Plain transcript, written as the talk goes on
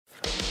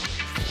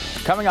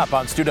Coming up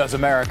on Stu Does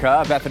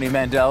America, Bethany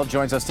Mandel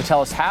joins us to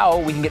tell us how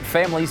we can get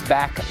families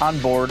back on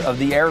board of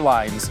the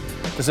airlines.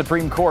 The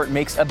Supreme Court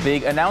makes a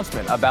big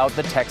announcement about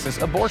the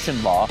Texas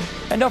abortion law.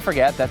 And don't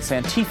forget that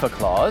Santifa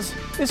Claus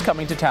is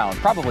coming to town,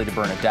 probably to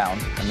burn it down.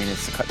 I mean,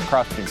 it's a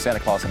cross between Santa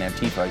Claus and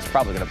Antifa. He's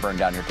probably going to burn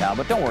down your town,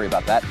 but don't worry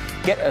about that.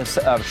 Get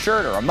a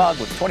shirt or a mug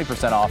with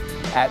 20% off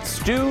at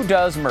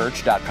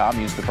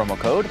StuDoesMerch.com. Use the promo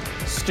code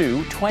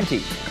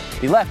STU20.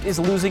 The left is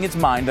losing its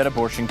mind that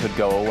abortion could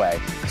go away.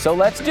 So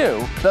let's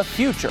do the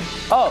future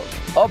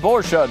of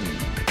abortion.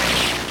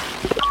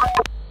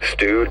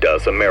 Stu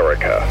Does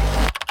America.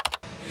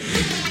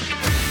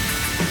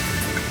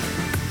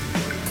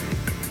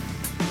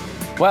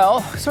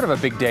 Well, sort of a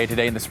big day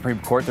today in the Supreme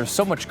Court. There's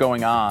so much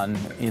going on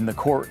in the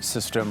court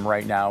system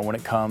right now when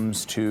it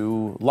comes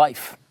to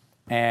life.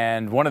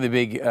 And one of the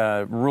big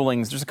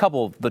rulings, there's a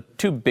couple, the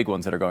two big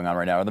ones that are going on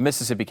right now are the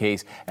Mississippi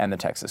case and the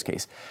Texas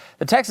case.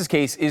 The Texas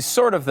case is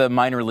sort of the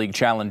minor league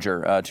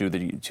challenger to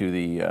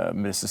the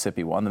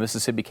Mississippi one. The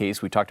Mississippi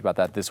case, we talked about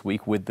that this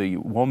week with the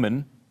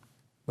woman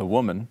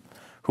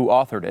who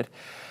authored it.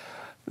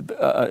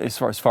 As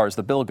far as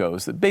the bill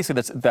goes,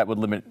 basically that would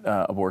limit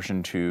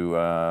abortion to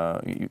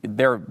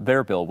their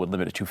bill would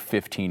limit it to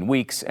 15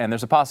 weeks, and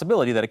there's a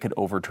possibility that it could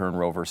overturn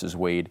Roe versus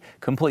Wade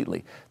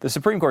completely. The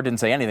Supreme Court didn't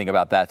say anything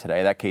about that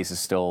today. That case is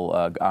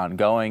still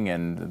ongoing,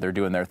 and they're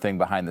doing their thing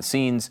behind the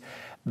scenes.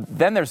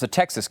 Then there's the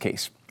Texas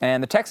case,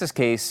 and the Texas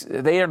case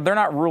they're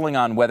not ruling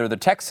on whether the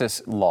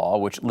Texas law,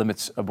 which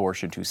limits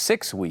abortion to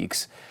 6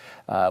 weeks,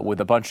 with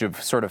a bunch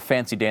of sort of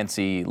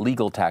fancy-dancy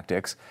legal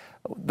tactics.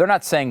 They're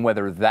not saying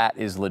whether that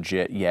is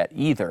legit yet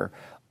either.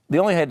 They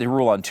only had to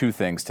rule on two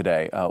things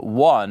today.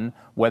 One,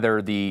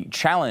 whether the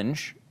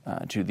challenge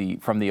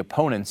from the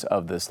opponents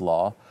of this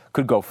law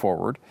could go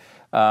forward.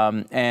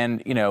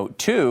 And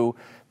two,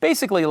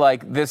 basically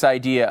like this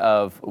idea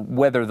of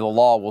whether the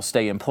law will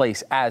stay in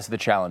place as the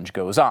challenge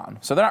goes on.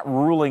 So they're not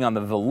ruling on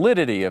the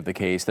validity of the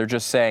case. They're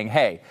just saying,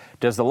 hey,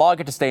 does the law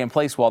get to stay in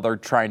place while they're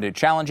trying to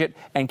challenge it,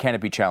 and can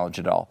it be challenged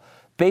at all?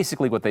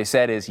 Basically, what they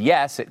said is,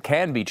 yes, it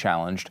can be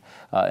challenged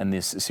in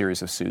this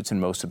series of suits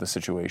in most of the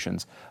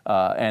situations,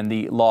 and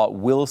the law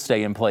will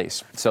stay in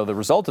place. So the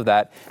result of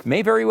that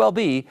may very well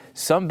be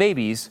some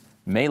babies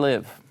may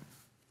live.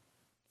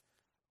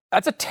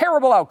 That's a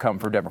terrible outcome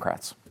for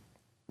Democrats.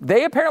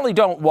 They apparently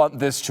don't want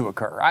this to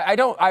occur.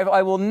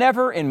 I will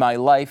never in my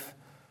life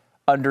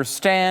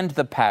understand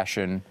the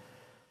passion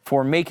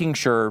for making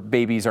sure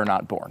babies are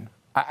not born.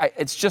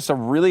 It's just a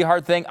really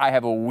hard thing. I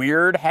have a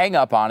weird hang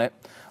up on it.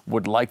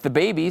 Would like the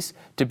babies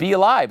to be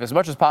alive as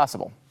much as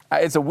possible.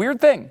 It's a weird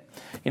thing.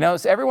 So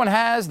everyone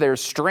has their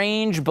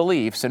strange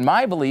beliefs, and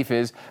my belief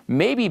is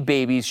maybe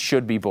babies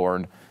should be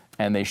born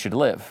and they should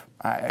live.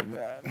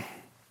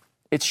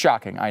 It's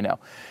shocking, I know.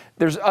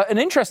 There's an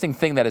interesting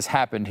thing that has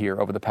happened here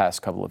over the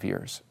past couple of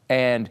years,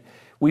 and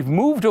we've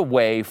moved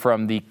away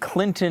from the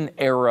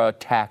Clinton-era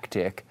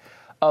tactic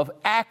of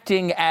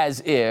acting as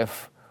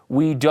if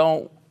we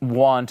don't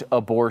want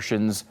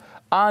abortions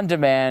on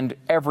demand,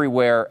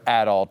 everywhere,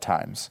 at all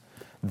times.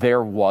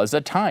 There was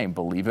a time,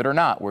 believe it or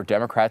not, where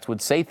Democrats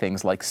would say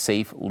things like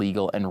safe,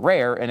 legal, and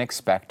rare and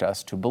expect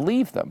us to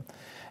believe them.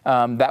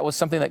 That was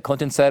something that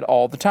Clinton said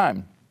all the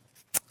time.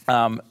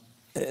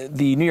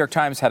 The New York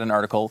Times had an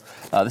article,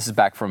 this is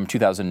back from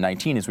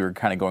 2019 as we were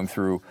kind of going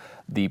through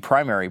the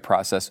primary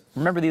process.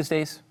 Remember these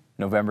days?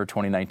 November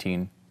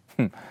 2019,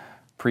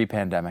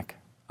 pre-pandemic.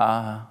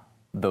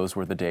 Those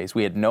were the days.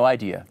 We had no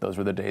idea those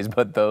were the days,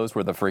 but those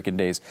were the freaking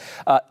days.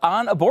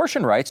 On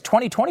abortion rights,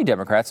 2020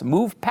 Democrats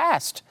moved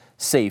past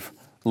safe,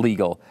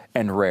 legal,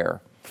 and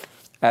rare.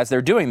 As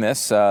they're doing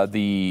this,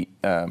 the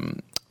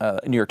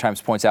New York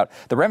Times points out,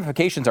 the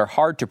ramifications are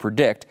hard to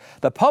predict.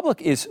 The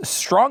public is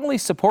strongly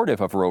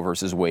supportive of Roe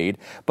versus Wade,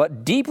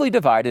 but deeply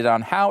divided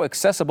on how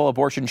accessible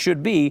abortion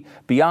should be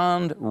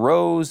beyond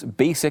Roe's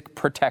basic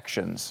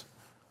protections.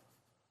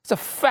 It's a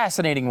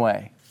fascinating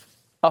way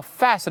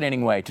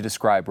to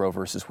describe Roe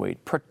versus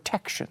Wade.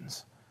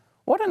 Protections.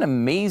 What an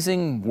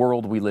amazing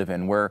world we live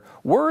in, where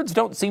words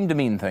don't seem to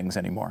mean things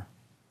anymore.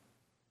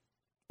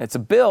 It's a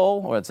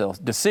bill, or it's a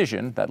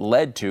decision that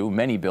led to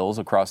many bills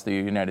across the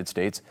United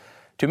States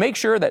to make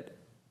sure that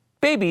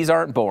babies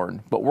aren't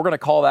born, but we're going to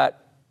call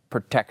that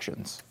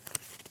protections.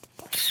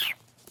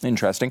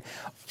 Interesting.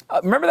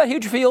 Remember that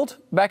huge field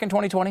back in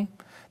 2020?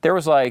 There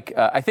was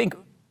I think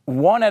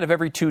 1 out of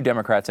every 2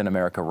 Democrats in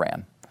America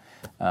ran.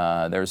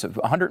 There's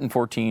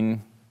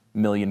 114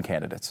 million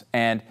candidates.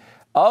 And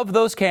of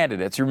those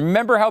candidates,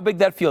 remember how big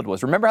that field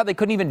was. Remember how they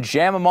couldn't even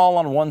jam them all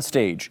on one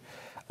stage.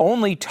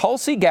 Only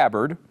Tulsi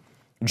Gabbard,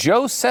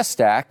 Joe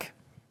Sestak,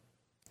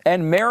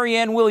 and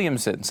Marianne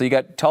Williamson. So you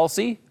got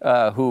Tulsi,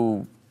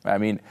 who,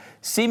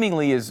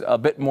 seemingly is a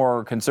bit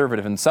more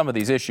conservative in some of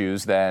these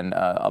issues than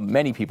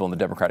many people in the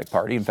Democratic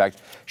Party. In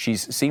fact,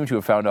 she's seemed to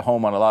have found a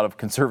home on a lot of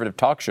conservative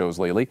talk shows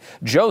lately.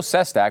 Joe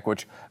Sestak,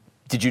 which,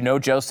 did you know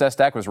Joe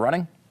Sestak was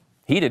running?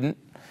 He didn't.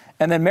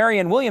 And then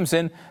Marianne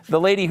Williamson, the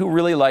lady who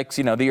really likes,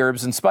 the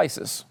herbs and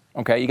spices.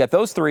 Okay, you got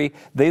those three.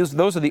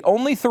 Those are the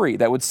only three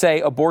that would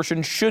say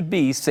abortion should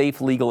be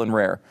safe, legal, and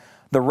rare.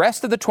 The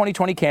rest of the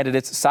 2020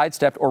 candidates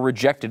sidestepped or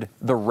rejected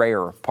the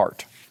rare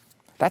part.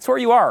 That's where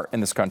you are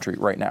in this country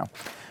right now.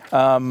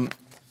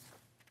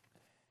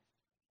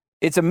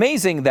 It's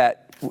amazing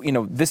that,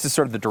 this is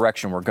sort of the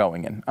direction we're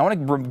going in. I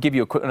want to give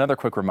you another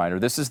quick reminder.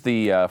 This is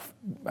the,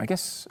 I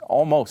guess,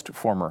 almost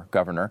former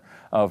governor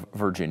of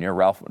Virginia,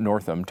 Ralph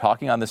Northam,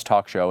 talking on this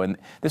talk show. And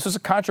this was a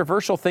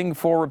controversial thing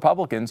for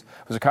Republicans.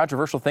 It was a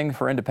controversial thing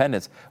for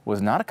independents. It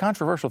was not a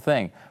controversial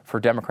thing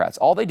for Democrats.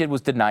 All they did was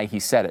deny he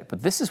said it.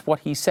 But this is what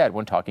he said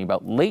when talking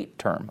about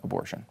late-term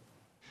abortion.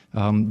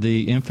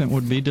 The infant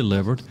would be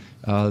delivered.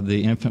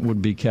 The infant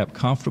would be kept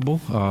comfortable.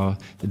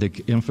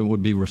 The infant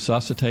would be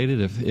resuscitated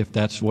if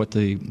that's what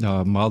the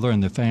mother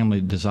and the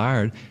family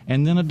desired.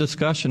 And then a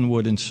discussion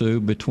would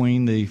ensue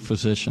between the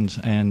physicians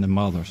and the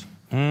mothers.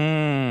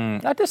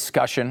 A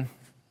discussion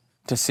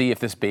to see if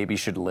this baby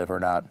should live or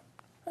not.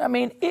 I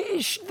mean,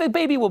 the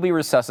baby will be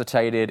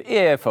resuscitated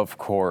if, of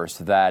course,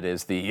 that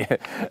is the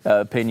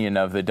opinion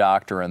of the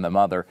doctor and the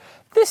mother.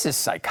 This is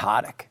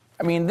psychotic.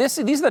 I mean, these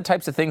are the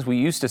types of things we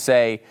used to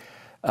say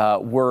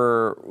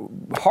were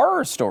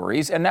horror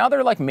stories, and now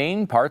they're like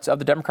main parts of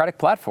the Democratic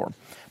platform.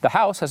 The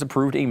House has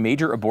approved a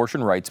major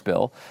abortion rights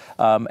bill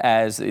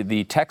as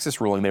the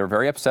Texas ruling. They were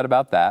very upset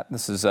about that.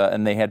 This is,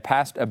 and they had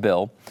passed a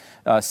bill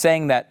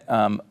saying that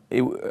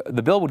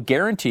the bill would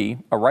guarantee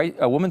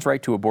a woman's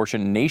right to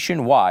abortion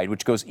nationwide,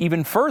 which goes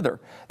even further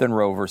than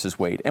Roe versus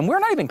Wade. And we're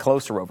not even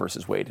close to Roe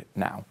versus Wade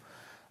now.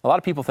 A lot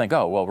of people think,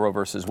 oh, well, Roe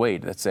versus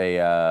Wade, that's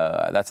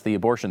the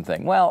abortion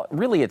thing. Well,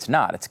 really, it's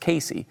not. It's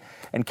Casey.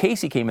 And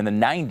Casey came in the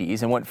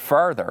 90s and went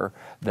farther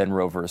than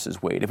Roe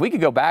versus Wade. If we could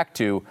go back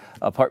to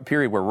a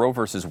period where Roe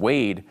versus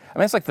Wade, I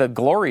mean, it's like the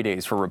glory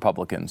days for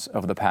Republicans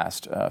over the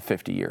past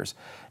 50 years.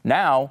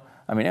 Now,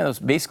 I mean, it was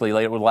basically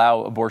it would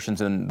allow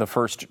abortions in the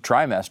first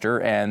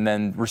trimester, and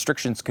then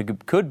restrictions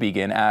could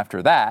begin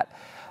after that.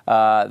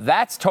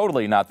 That's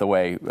totally not the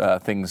way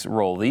things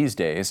roll these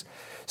days.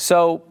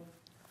 So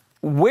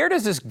where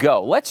does this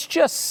go? Let's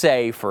just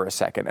say for a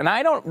second, and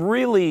I don't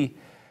really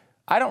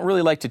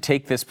like to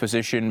take this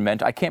position.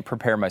 I can't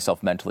prepare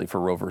myself mentally for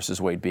Roe versus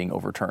Wade being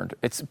overturned.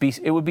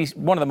 It would be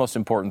one of the most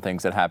important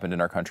things that happened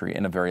in our country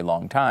in a very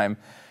long time,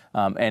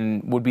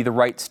 and would be the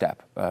right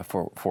step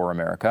for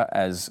America,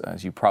 as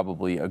you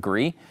probably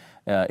agree.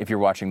 If you're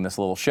watching this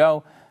little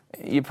show,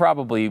 you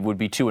probably would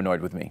be too annoyed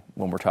with me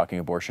when we're talking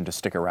abortion to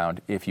stick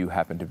around if you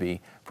happen to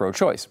be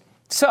pro-choice.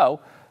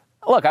 So,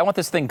 look, I want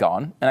this thing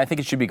gone, and I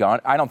think it should be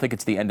gone. I don't think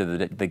it's the end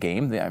of the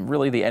game.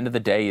 Really, the end of the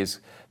day is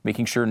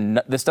making sure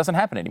this doesn't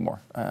happen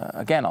anymore.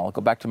 Again, I'll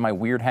go back to my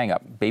weird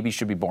hang-up. Babies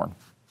should be born.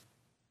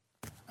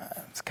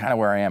 It's kind of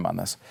where I am on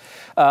this.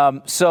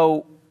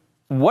 So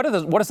what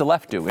does the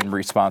left do in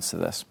response to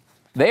this?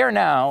 They are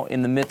now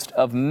in the midst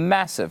of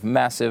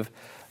massive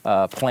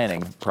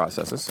planning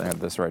processes. I have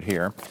this right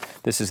here.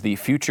 This is the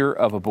Future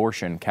of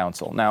Abortion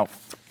Council. Now,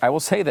 I will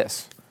say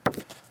this.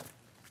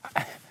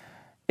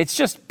 It's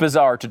just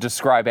bizarre to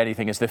describe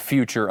anything as the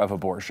future of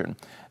abortion.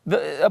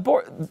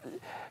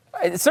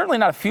 It's certainly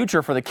not a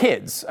future for the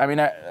kids. I mean,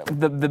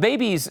 the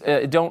babies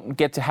don't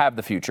get to have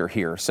the future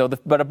here.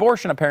 But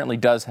abortion apparently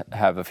does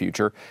have a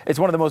future. It's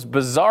one of the most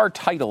bizarre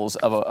titles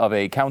of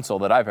a council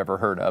that I've ever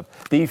heard of.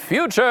 The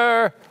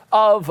future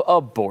of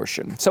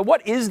abortion. So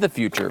what is the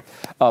future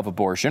of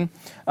abortion?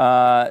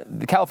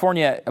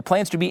 California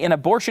plans to be an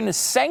abortion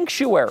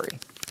sanctuary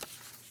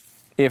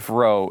if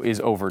Roe is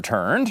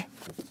overturned.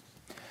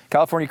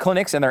 California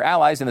clinics and their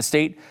allies in the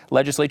state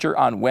legislature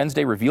on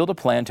Wednesday revealed a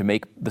plan to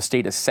make the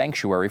state a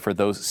sanctuary for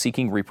those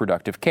seeking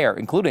reproductive care,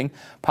 including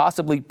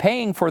possibly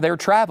paying for their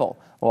travel,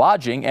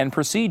 lodging, and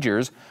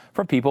procedures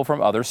from people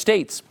from other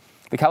states.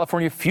 The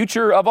California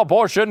Future of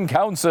Abortion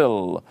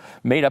Council,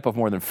 made up of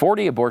more than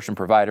 40 abortion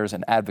providers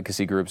and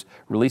advocacy groups,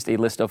 released a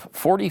list of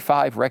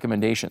 45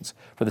 recommendations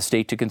for the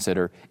state to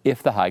consider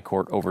if the high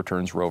court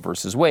overturns Roe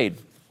versus Wade.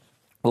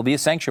 Will be a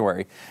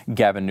sanctuary,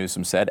 Gavin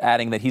Newsom said,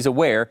 adding that he's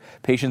aware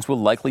patients will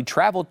likely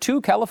travel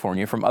to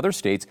California from other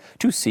states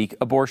to seek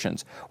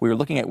abortions. We are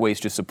looking at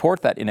ways to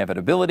support that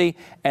inevitability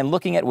and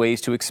looking at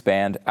ways to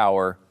expand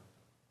our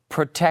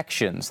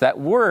protections. That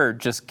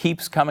word just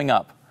keeps coming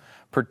up.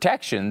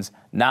 Protections,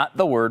 not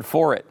the word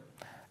for it.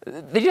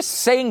 They're just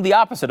saying the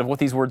opposite of what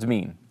these words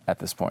mean at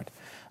this point.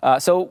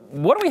 So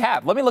what do we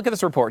have? Let me look at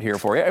this report here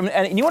for you.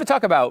 And you want to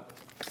talk about,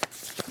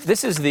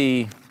 this is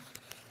the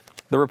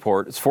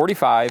report. It's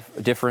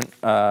 45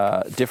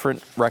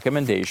 different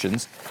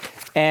recommendations.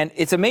 And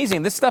it's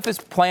amazing. This stuff is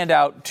planned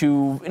out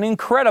to an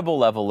incredible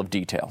level of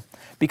detail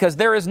because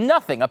there is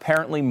nothing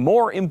apparently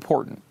more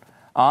important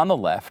on the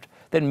left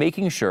than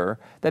making sure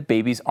that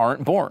babies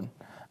aren't born.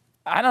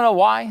 I don't know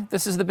why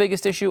this is the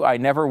biggest issue. I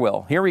never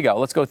will. Here we go.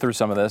 Let's go through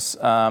some of this.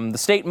 The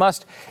state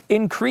must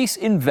increase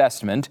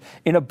investment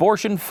in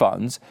abortion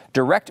funds,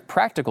 direct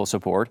practical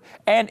support,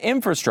 and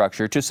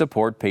infrastructure to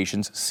support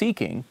patients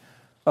seeking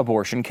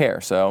abortion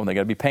care. So they got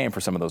to be paying for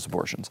some of those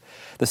abortions.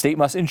 The state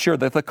must ensure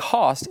that the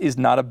cost is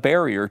not a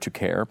barrier to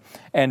care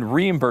and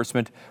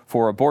reimbursement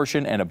for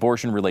abortion and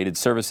abortion-related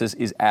services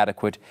is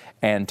adequate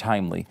and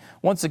timely.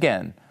 Once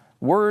again,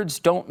 words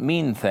don't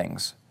mean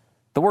things.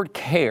 The word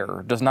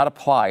care does not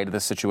apply to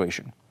this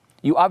situation.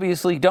 You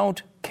obviously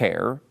don't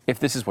care if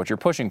this is what you're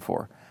pushing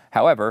for.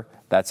 However,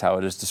 that's how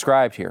it is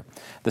described here.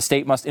 The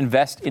state must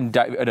invest in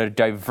a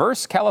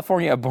diverse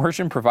California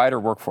abortion provider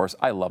workforce.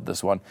 I love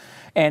this one.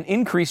 And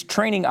increase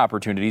training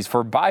opportunities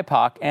for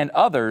BIPOC and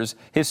others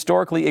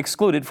historically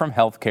excluded from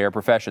healthcare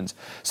professions.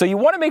 So you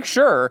want to make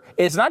sure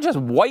it's not just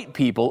white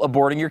people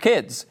aborting your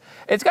kids.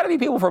 It's got to be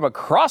people from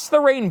across the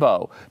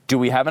rainbow. Do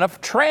we have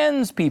enough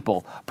trans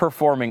people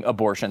performing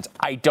abortions?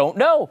 I don't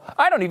know.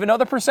 I don't even know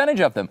the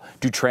percentage of them.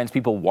 Do trans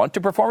people want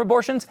to perform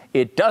abortions?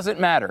 It doesn't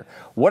matter.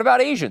 What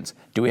about Asians?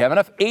 Do we have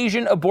enough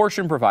Asian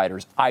abortion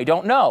providers? I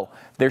don't know.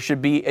 There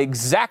should be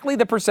exactly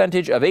the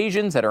percentage of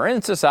Asians that are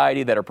in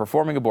society that are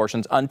performing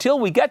abortions until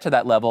we get to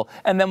that level,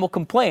 and then we'll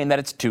complain that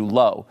it's too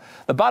low.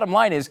 The bottom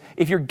line is,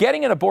 if you're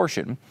getting an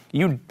abortion,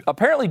 you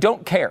apparently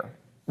don't care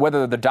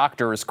whether the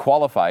doctor is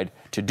qualified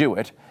to do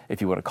it.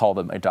 If you want to call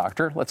them a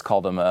doctor, let's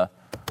call them a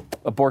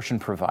abortion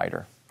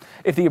provider.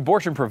 If the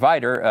abortion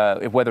provider,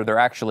 whether they're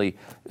actually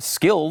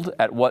skilled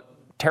at what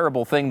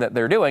terrible thing that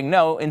they're doing.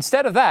 No,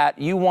 instead of that,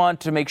 you want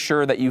to make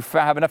sure that you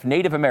have enough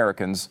Native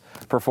Americans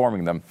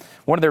performing them.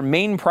 One of their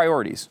main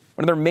priorities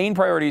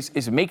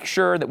is make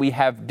sure that we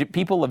have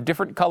people of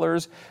different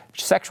colors,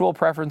 sexual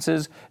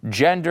preferences,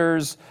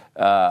 genders,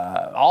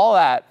 all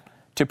that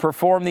to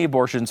perform the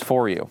abortions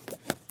for you.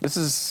 This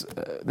is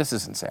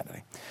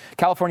insanity.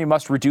 California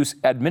must reduce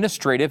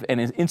administrative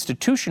and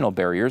institutional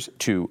barriers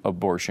to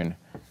abortion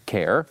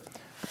care,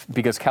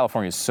 because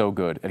California is so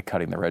good at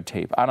cutting the red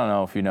tape. I don't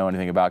know if you know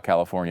anything about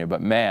California,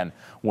 but man,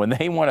 when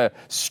they want to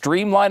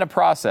streamline a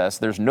process,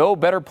 there's no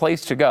better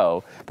place to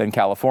go than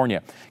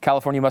California.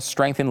 California must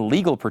strengthen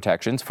legal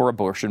protections for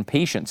abortion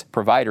patients,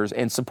 providers,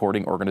 and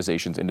supporting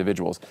organizations,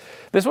 individuals.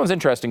 This one's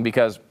interesting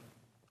because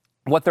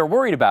what they're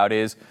worried about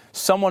is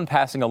someone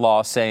passing a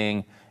law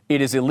saying it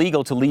is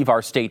illegal to leave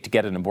our state to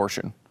get an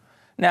abortion.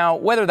 Now,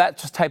 whether that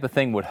type of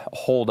thing would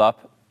hold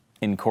up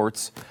in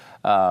courts,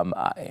 I'm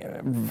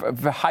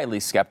highly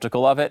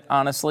skeptical of it,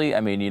 honestly.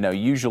 I mean,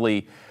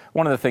 usually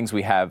one of the things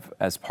we have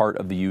as part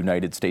of the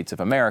United States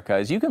of America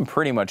is you can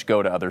pretty much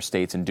go to other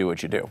states and do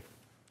what you do.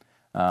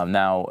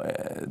 Now,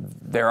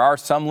 there are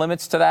some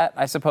limits to that,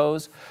 I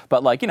suppose.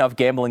 But if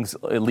gambling's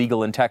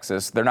illegal in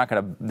Texas, they're not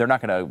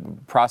gonna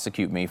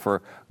prosecute me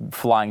for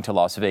flying to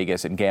Las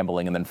Vegas and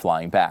gambling and then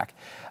flying back.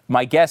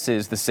 My guess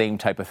is the same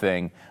type of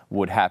thing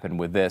would happen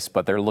with this,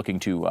 but they're looking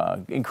to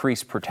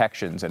increase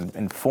protections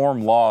and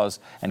form laws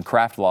and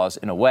craft laws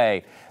in a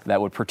way that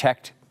would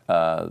protect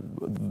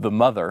the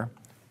mother.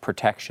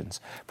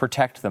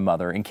 Protect the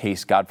mother in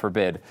case, God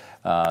forbid,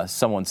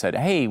 someone said,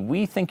 "Hey,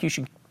 we think you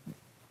should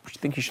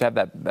have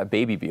that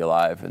baby be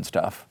alive," and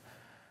stuff.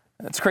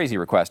 That's a crazy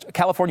request.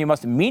 California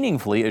must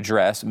meaningfully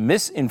address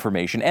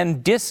misinformation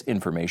and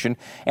disinformation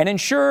and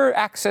ensure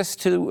access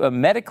to a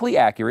medically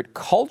accurate,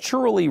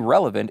 culturally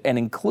relevant, and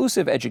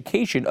inclusive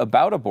education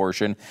about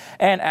abortion,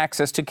 and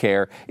access to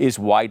care is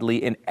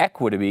widely and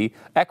equitably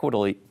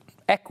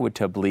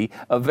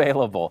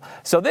available.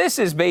 So this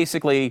is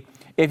basically,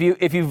 if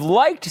you've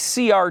liked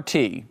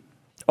CRT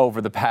over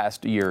the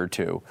past year or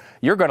two,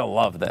 you're going to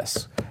love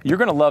this. You're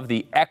going to love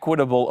the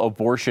equitable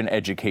abortion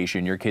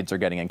education your kids are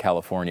getting in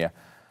California.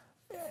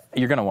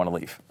 You're going to want to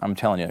leave. I'm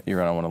telling you, you're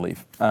going to want to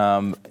leave.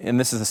 And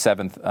this is the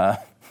seventh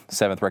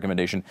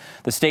recommendation.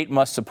 The state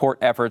must support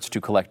efforts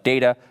to collect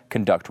data,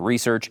 conduct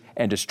research,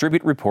 and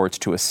distribute reports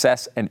to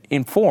assess and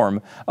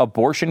inform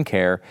abortion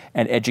care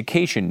and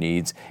education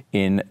needs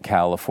in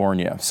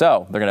California.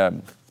 So they're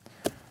going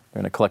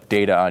to collect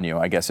data on you,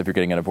 I guess, if you're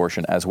getting an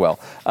abortion as well.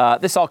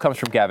 This all comes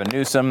from Gavin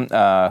Newsom,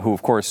 who,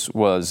 of course,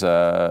 was,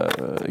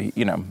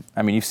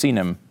 you've seen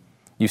him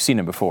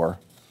before.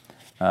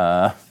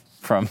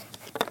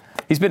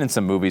 He's been in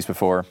some movies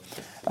before,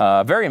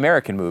 very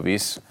American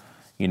movies,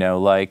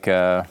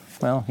 American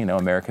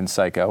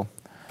Psycho,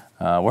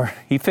 where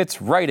he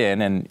fits right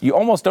in, and you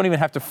almost don't even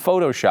have to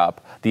Photoshop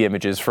the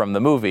images from the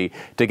movie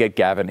to get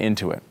Gavin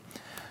into it.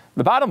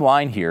 The bottom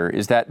line here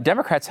is that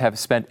Democrats have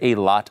spent a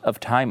lot of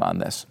time on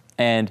this.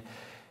 And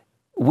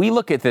we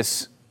look at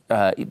this,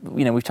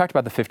 we've talked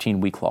about the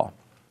 15-week law.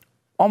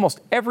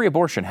 Almost every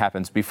abortion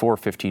happens before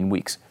 15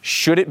 weeks.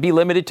 Should it be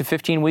limited to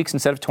 15 weeks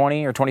instead of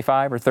 20 or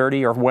 25 or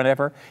 30 or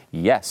whatever?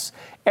 Yes.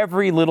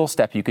 Every little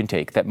step you can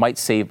take that might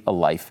save a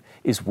life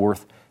is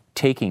worth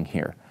taking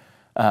here.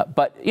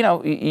 But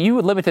you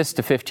would limit this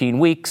to 15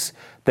 weeks.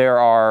 There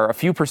are a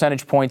few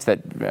percentage points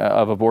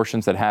of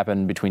abortions that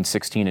happen between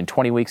 16 and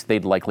 20 weeks.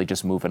 They'd likely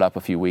just move it up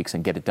a few weeks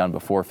and get it done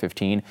before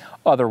 15.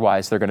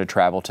 Otherwise, they're going to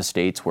travel to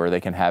states where they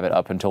can have it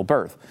up until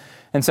birth.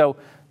 And so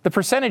the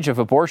percentage of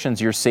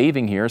abortions you're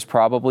saving here is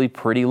probably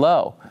pretty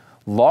low.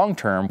 Long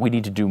term, we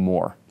need to do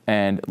more.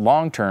 And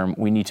long term,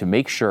 we need to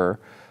make sure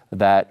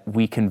that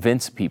we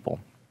convince people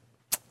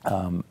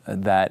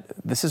that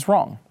this is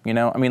wrong.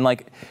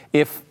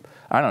 If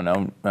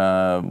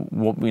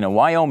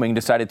Wyoming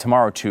decided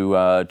tomorrow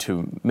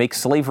to make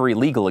slavery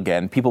legal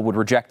again, people would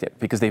reject it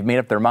because they've made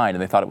up their mind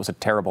and they thought it was a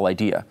terrible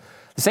idea.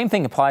 The same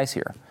thing applies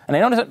here. And I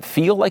know it doesn't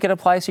feel like it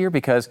applies here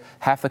because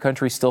half the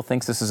country still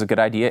thinks this is a good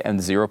idea and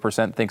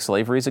 0% thinks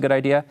slavery is a good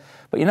idea.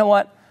 But you know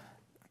what?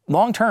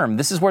 Long term,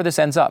 this is where this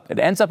ends up. It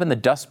ends up in the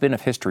dustbin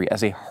of history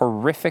as a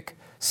horrific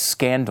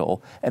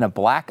scandal and a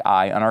black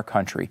eye on our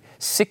country.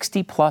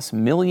 60 plus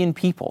million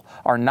people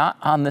are not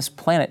on this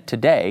planet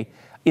today,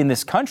 in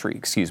this country,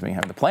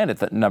 on the planet.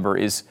 That number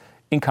is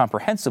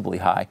incomprehensibly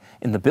high,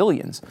 in the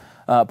billions.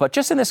 But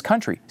just in this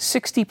country,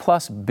 60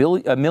 plus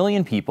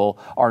million people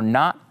are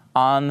not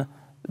on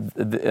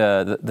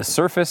the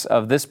surface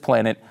of this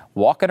planet,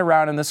 walking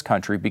around in this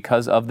country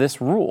because of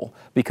this rule,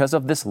 because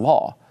of this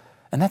law.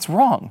 And that's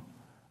wrong.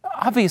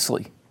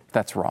 Obviously,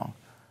 that's wrong.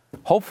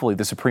 Hopefully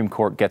the Supreme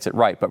Court gets it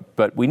right,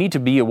 but we need to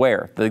be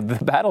aware. The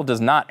battle does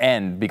not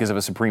end because of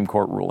a Supreme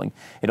Court ruling.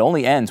 It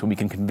only ends when we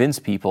can convince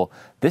people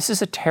this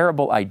is a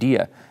terrible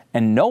idea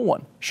and no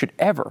one should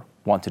ever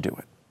want to do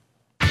it.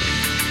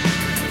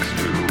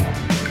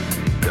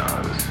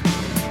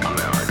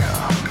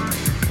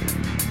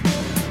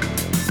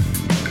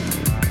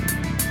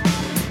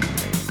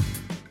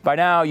 By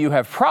now, you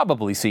have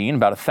probably seen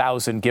about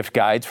 1,000 gift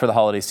guides for the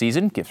holiday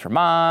season. Gifts for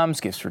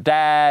moms, gifts for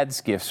dads,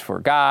 gifts for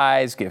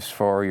guys, gifts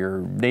for your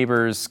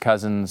neighbors,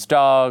 cousins,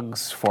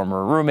 dogs,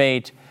 former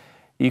roommate.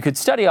 You could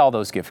study all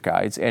those gift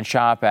guides and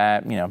shop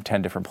at,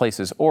 10 different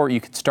places, or you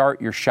could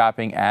start your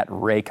shopping at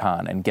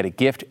Raycon and get a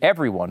gift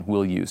everyone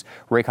will use.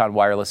 Raycon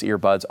wireless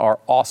earbuds are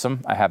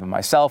awesome. I have them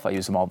myself. I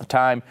use them all the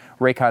time.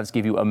 Raycons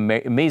give you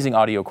amazing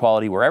audio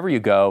quality wherever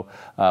you go,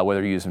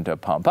 whether you use them to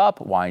pump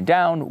up, wind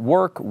down,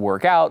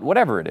 work out,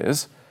 whatever it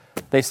is.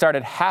 They start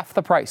at half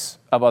the price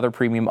of other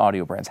premium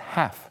audio brands,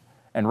 half.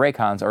 And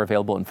Raycons are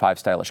available in 5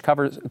 stylish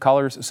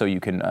colors, so you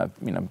can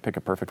pick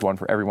a perfect one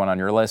for everyone on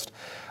your list.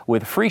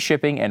 With free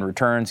shipping and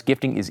returns,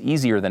 gifting is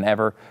easier than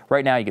ever.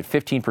 Right now, you get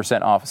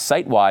 15% off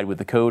site-wide with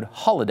the code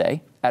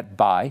HOLIDAY at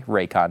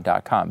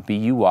buyraycon.com,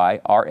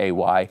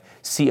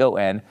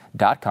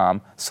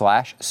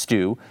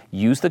 buyraycon.com/Stu.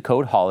 Use the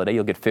code HOLIDAY.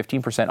 You'll get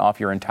 15% off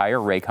your entire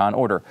Raycon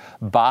order.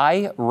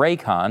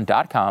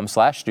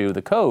 Buyraycon.com/Stu.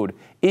 The code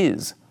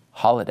is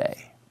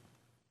HOLIDAY.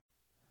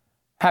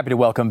 Happy to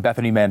welcome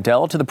Bethany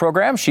Mandel to the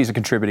program. She's a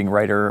contributing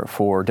writer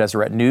for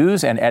Deseret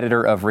News and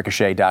editor of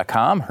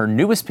Ricochet.com. Her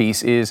newest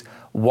piece is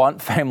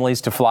Want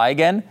Families to Fly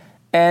Again?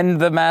 And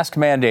the Mask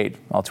Mandate.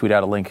 I'll tweet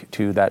out a link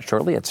to that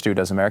shortly at Stu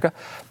Does America.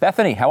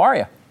 Bethany, how are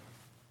you?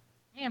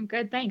 Hey, I'm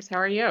good, thanks. How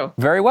are you?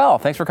 Very well.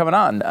 Thanks for coming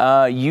on.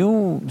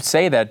 You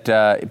say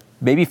that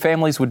maybe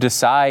families would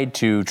decide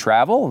to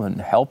travel and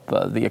help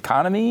the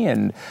economy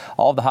and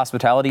all of the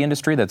hospitality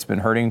industry that's been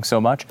hurting so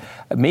much.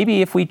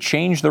 Maybe if we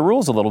change the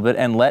rules a little bit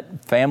and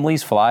let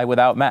families fly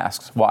without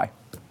masks. Why?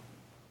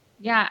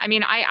 Yeah,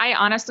 I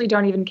honestly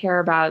don't even care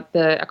about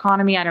the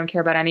economy. I don't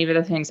care about any of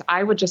the things.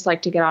 I would just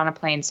like to get on a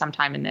plane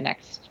sometime in the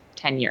next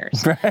 10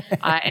 years.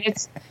 And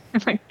it's,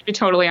 to be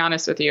totally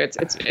honest with you,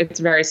 it's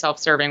very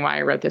self-serving why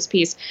I wrote this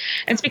piece.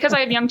 And it's because I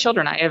have young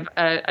children. I have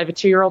a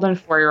 2-year-old and a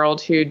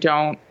 4-year-old who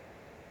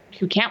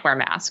can't wear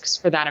masks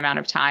for that amount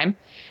of time.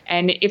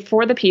 And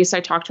for the piece, I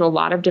talked to a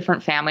lot of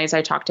different families.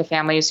 I talked to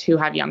families who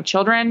have young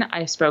children.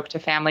 I spoke to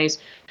families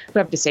who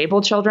have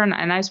disabled children.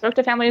 And I spoke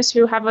to families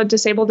who have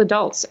disabled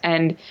adults.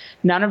 And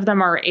none of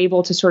them are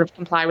able to sort of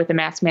comply with the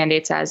mask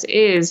mandates as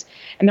is.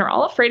 And they're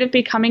all afraid of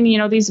becoming,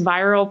 these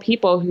viral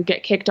people who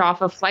get kicked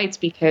off of flights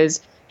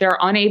because they're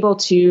unable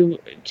to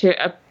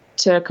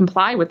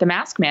comply with the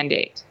mask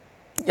mandate.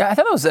 Yeah, I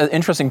thought that was an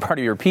interesting part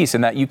of your piece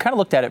in that you kind of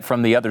looked at it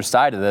from the other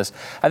side of this.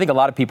 I think a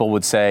lot of people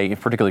would say,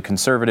 particularly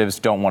conservatives,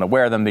 don't want to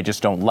wear them. They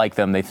just don't like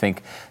them. They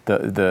think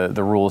the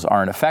rules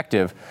aren't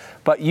effective.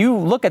 But you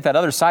look at that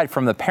other side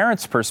from the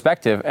parents'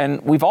 perspective, and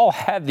we've all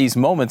had these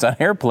moments on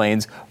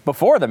airplanes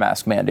before the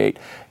mask mandate.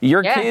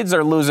 Your kids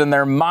are losing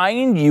their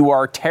mind. You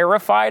are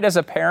terrified as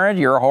a parent.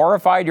 You're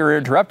horrified. You're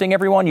interrupting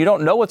everyone. You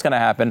don't know what's going to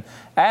happen.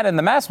 Add in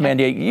the mask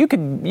mandate,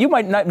 you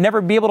might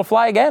never be able to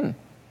fly again.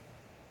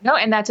 No,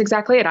 and that's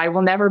exactly it. I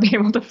will never be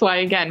able to fly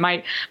again.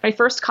 My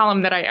first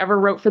column that I ever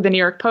wrote for the New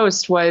York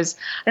Post was,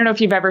 I don't know if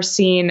you've ever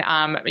seen,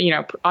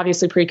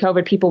 obviously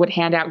pre-COVID, people would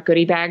hand out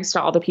goodie bags to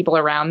all the people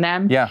around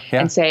them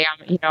and say,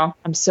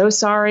 I'm so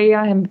sorry.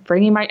 I'm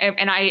bringing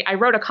and I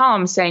wrote a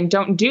column saying,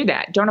 don't do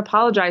that. Don't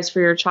apologize for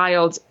your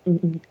child's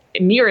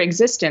mere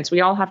existence.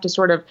 We all have to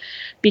sort of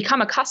become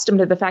accustomed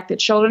to the fact that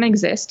children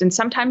exist. And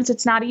sometimes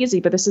it's not easy,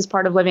 but this is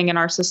part of living in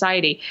our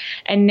society.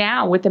 And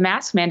now with the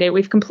mask mandate,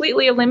 we've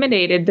completely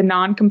eliminated the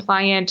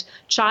non-compliant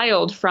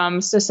child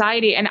from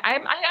society. And I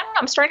don't know,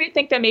 I'm starting to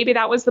think that maybe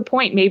that was the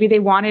point. Maybe they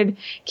wanted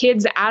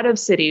kids out of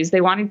cities. They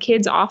wanted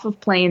kids off of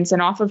planes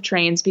and off of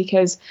trains,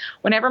 because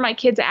whenever my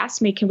kids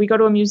ask me, can we go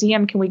to a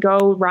museum? Can we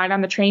go ride on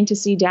the train to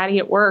see daddy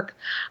at work?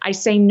 I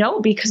say no,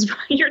 because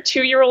your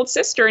 2-year-old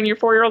sister and your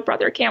 4-year-old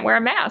brother can't wear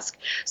a mask.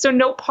 So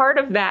no part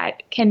of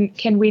that can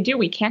we do.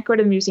 We can't go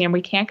to the museum.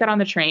 We can't get on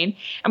the train,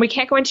 and we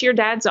can't go into your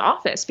dad's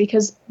office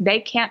because they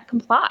can't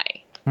comply.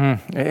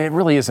 It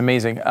really is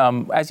amazing.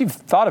 As you've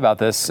thought about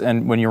this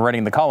and when you're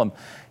writing the column,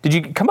 did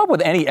you come up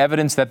with any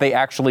evidence that they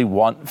actually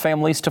want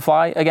families to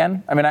fly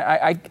again? I mean,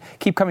 I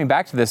keep coming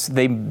back to this.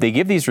 They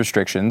give these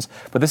restrictions,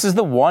 but this is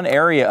the one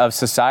area of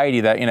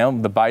society that,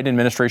 the Biden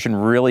administration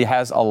really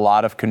has a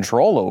lot of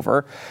control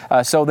over.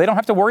 So they don't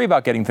have to worry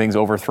about getting things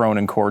overthrown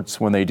in courts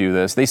when they do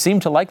this. They seem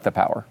to like the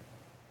power.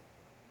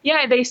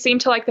 Yeah, they seem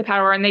to like the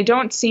power, and they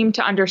don't seem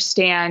to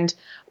understand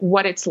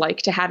what it's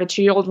like to have a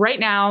 2-year-old. Right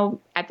now,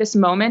 at this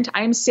moment,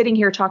 I'm sitting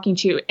here talking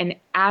to you in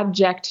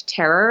abject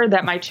terror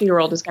that my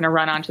 2-year-old is going to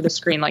run onto the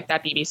screen like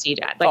that BBC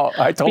dad.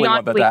 I totally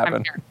want that to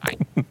happen.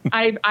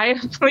 I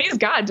please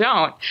God,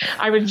 don't.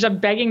 I was just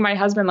begging my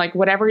husband,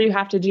 whatever you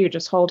have to do,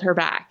 just hold her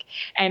back.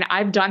 And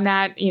I've done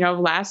that,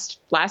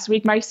 last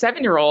week, my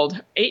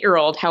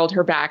 8-year-old held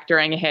her back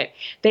during a hit.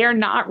 They are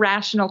not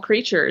rational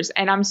creatures.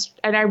 And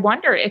I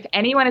wonder if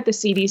anyone at the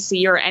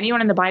CDC or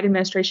anyone in the Biden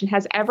administration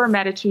has ever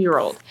met a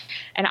 2-year-old.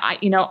 And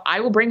I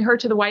will bring her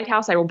to the White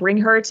House. I will bring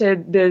her to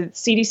the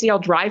CDC. I'll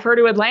drive her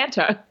to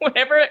Atlanta,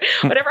 whatever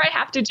I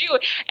have to do.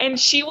 And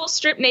she will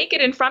strip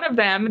naked in front of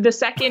them. The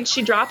second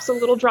she drops a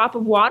little drop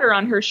of water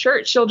on her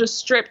shirt, she'll just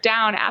strip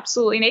down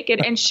absolutely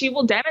naked. And she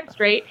will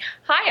demonstrate,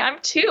 hi, I'm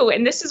 2.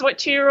 And this is what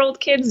 2-year-old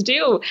kids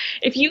do.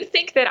 If you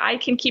think that I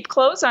can keep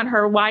clothes on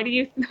her,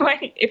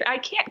 if I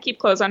can't keep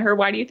clothes on her,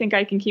 why do you think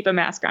I can keep a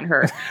mask on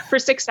her for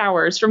 6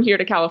 hours from here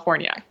to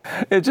California?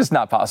 It's just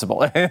not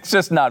possible. It's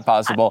just not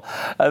possible.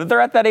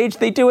 They're at that age,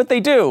 they do what they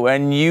do,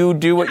 and you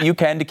do what you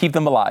can to keep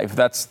them alive.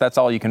 That's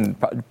all you can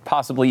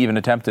possibly even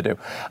attempt to do.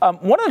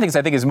 One of the things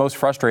I think is most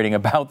frustrating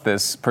about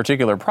this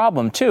particular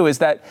problem, too, is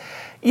that,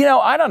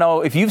 I don't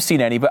know if you've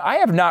seen any, but I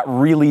have not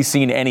really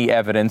seen any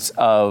evidence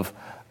of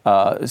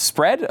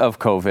spread of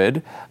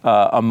COVID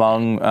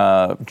among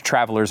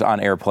travelers on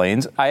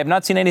airplanes. I have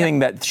not seen anything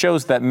that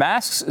shows that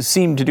masks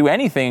seem to do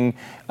anything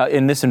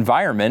in this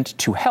environment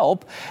to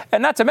help.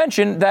 And not to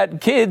mention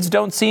that kids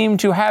don't seem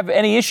to have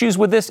any issues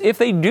with this if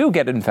they do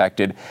get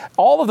infected.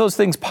 All of those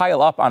things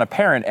pile up on a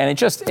parent, and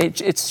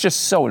it's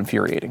just so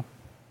infuriating.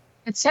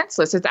 It's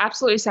senseless. It's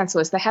absolutely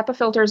senseless. The HEPA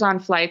filters on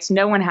flights,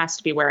 no one has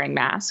to be wearing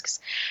masks.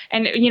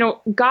 And,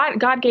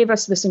 God gave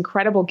us this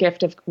incredible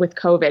gift with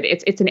COVID.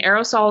 It's an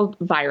aerosol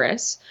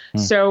virus.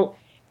 So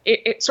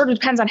it sort of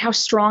depends on how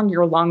strong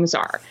your lungs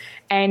are.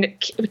 And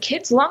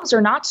kids' lungs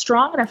are not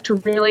strong enough to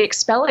really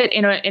expel it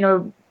in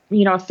a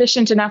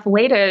efficient enough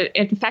way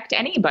to infect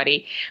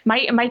anybody.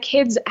 My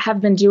kids have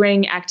been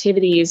doing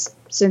activities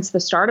since the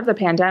start of the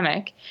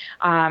pandemic.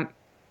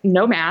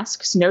 No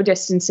masks, no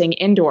distancing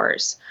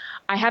indoors.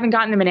 I haven't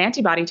gotten them an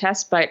antibody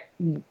test, but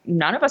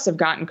none of us have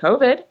gotten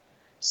COVID.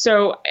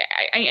 So,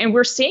 and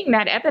we're seeing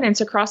that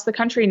evidence across the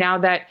country now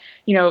that,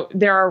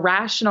 there are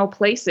rational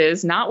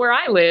places, not where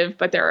I live,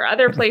 but there are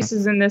other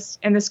places in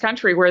this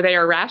country where they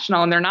are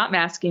rational and they're not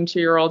masking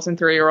 2-year-olds and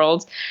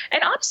 3-year-olds.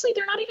 And honestly,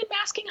 they're not even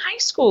masking high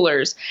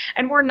schoolers.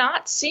 And we're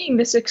not seeing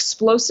this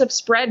explosive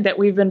spread that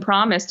we've been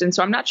promised. And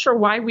so I'm not sure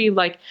why we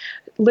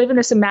live in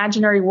this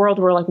imaginary world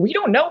where we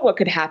don't know what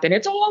could happen.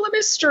 It's all a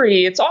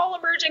mystery. It's all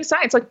emerging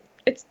science.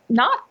 It's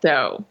not,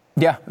 though.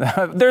 Yeah,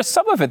 there's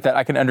some of it that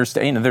I can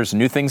understand. There's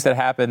new things that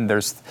happen.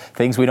 There's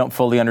things we don't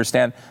fully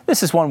understand.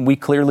 This is one we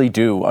clearly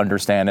do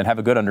understand and have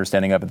a good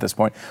understanding of at this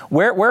point.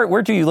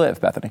 Where do you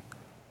live, Bethany?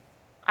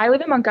 I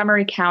live in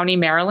Montgomery County,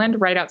 Maryland,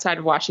 right outside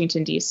of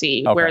Washington,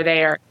 D.C., where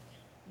they are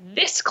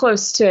this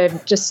close to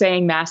just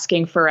saying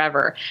masking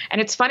forever.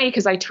 And it's funny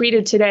because I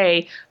tweeted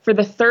today, for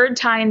the third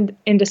time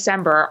in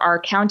December, our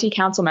county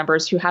council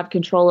members who have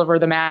control over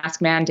the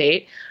mask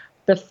mandate,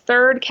 the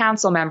third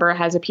council member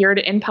has appeared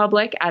in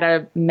public at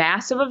a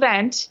massive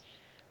event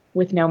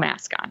with no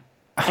mask on.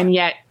 And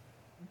yet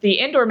the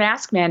indoor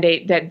mask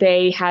mandate that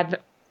they have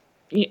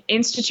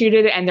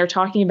instituted and they're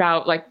talking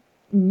about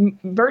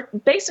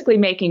basically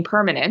making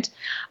permanent,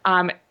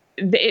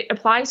 it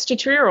applies to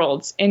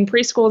 2-year-olds in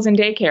preschools and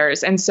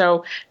daycares. And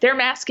so they're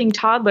masking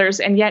toddlers,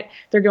 and yet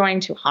they're going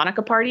to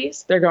Hanukkah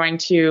parties. They're going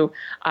to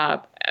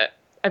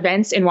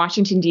events in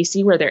Washington,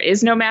 D.C., where there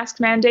is no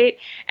mask mandate,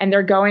 and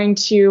they're going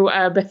to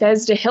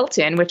Bethesda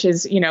Hilton, which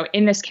is,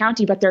 in this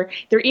county, but they're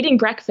eating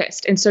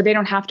breakfast, and so they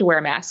don't have to wear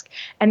a mask.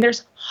 And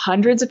there's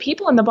hundreds of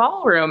people in the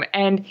ballroom,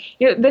 and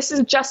this is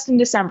just in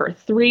December,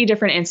 3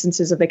 different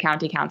instances of the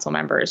county council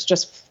members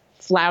just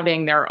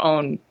flouting their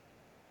own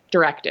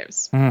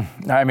directives.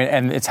 I mean,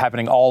 and it's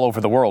happening all over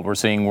the world. We're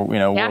seeing,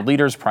 world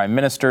leaders, prime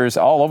ministers,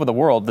 all over the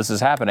world, this is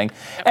happening.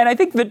 And I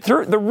think that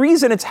the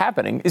reason it's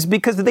happening is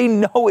because they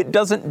know it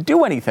doesn't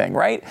do anything,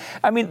 right?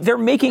 I mean, they're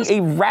making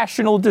a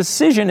rational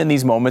decision in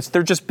these moments.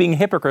 They're just being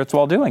hypocrites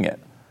while doing it.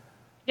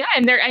 Yeah,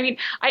 and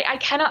I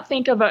cannot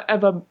think of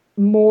a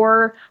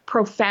more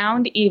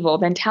profound evil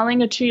than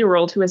telling a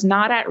 2-year-old who is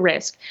not at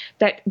risk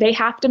that they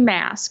have to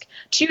mask,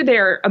 to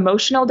their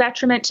emotional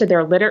detriment, to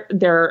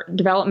their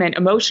development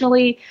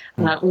emotionally,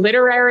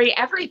 literary,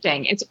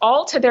 everything. It's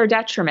all to their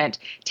detriment.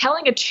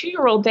 Telling a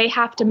 2-year-old they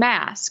have to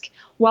mask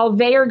while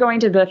they are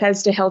going to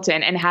Bethesda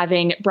Hilton and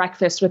having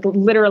breakfast with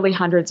literally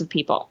hundreds of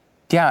people.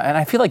 Yeah, and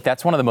I feel like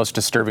that's one of the most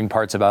disturbing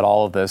parts about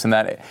all of this, and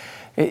that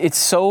it's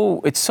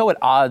so at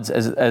odds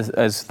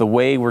as the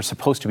way we're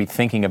supposed to be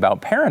thinking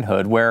about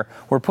parenthood, where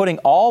we're putting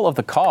all of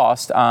the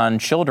cost on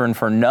children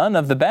for none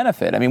of the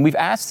benefit. I mean, we've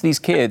asked these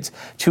kids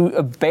to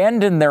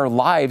abandon their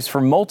lives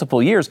for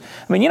multiple years.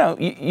 I mean,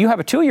 you have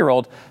a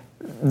 2-year-old.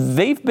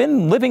 They've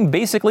been living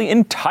basically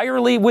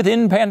entirely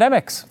within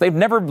pandemics. They've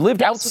never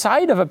lived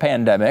outside of a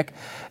pandemic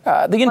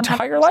the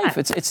entire 100%. Life.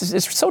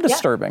 It's so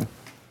disturbing.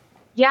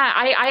 Yeah,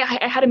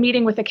 I had a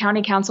meeting with a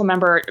county council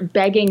member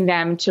begging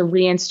them to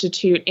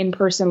reinstitute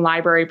in-person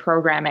library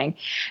programming.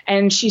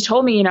 And she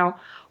told me,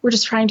 we're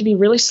just trying to be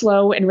really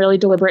slow and really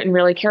deliberate and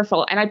really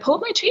careful. And I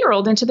pulled my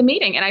 2-year-old into the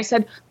meeting and I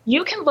said,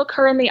 you can look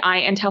her in the eye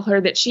and tell her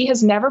that she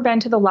has never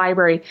been to the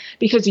library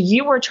because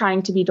you were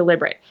trying to be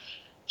deliberate.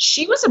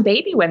 She was a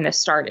baby when this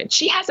started.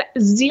 She has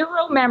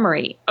zero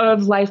memory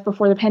of life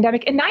before the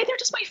pandemic, and neither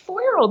does my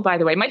 4-year-old, by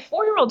the way. My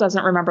 4-year-old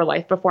doesn't remember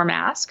life before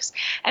masks,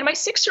 and my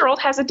 6-year-old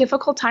has a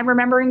difficult time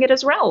remembering it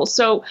as well.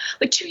 So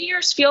 2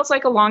 years feels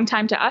like a long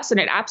time to us, and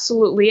it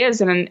absolutely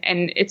is, and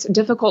it's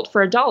difficult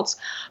for adults.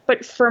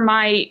 But for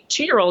my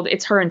 2-year-old,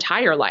 it's her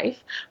entire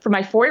life. For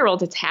my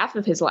 4-year-old, it's half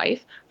of his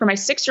life. For my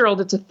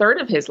 6-year-old, it's a third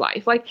of his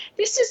life.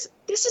 This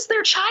is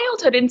their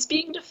childhood, and it's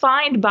being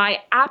defined by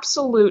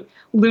absolute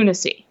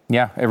lunacy.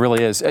 Yeah, it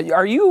really is.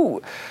 Are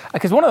you,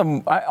 because one of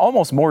them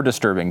almost more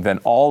disturbing than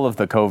all of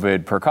the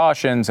COVID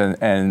precautions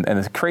and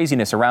the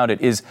craziness around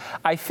it is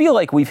I feel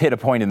like we've hit a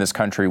point in this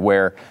country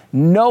where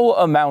no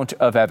amount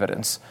of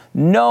evidence,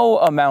 no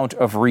amount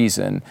of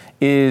reason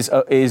is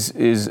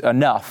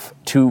enough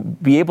to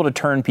be able to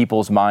turn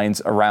people's minds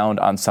around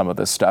on some of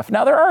this stuff.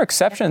 Now, there are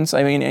exceptions.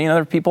 I mean, there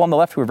are people on the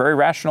left who are very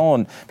rational,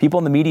 and people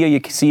in the media you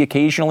see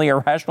occasionally are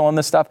rational on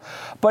this stuff.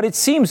 But it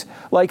seems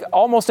like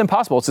almost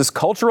impossible. It's this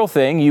cultural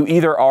thing. You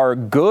either are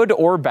good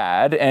or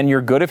bad, and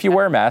you're good if you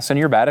wear masks, and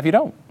you're bad if you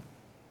don't.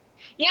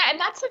 Yeah, and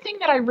that's the thing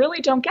that I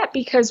really don't get,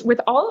 because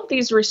with all of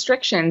these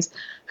restrictions,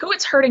 who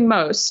it's hurting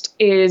most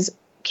is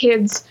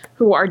kids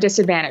who are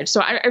disadvantaged.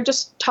 So I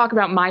just talk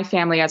about my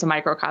family as a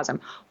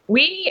microcosm.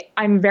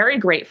 I'm very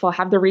grateful,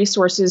 have the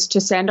resources to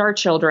send our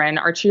children,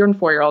 our 2- and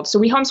 4-year-olds. So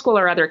we homeschool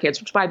our other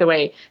kids, which, by the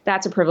way,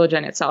 that's a privilege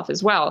in itself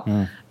as well.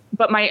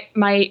 But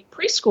my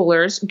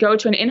preschoolers go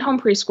to an in-home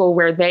preschool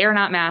where they are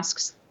not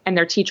masked and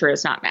their teacher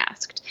is not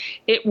masked.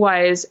 It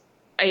was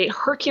a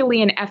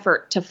Herculean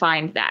effort to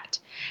find that.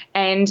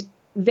 And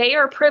they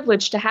are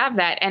privileged to have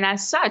that. And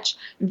as such,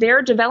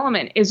 their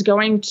development is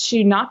going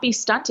to not be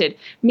stunted.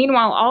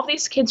 Meanwhile, all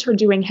these kids who are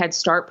doing Head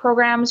Start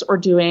programs or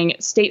doing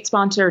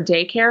state-sponsored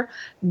daycare,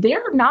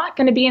 they're not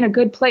going to be in a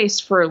good place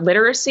for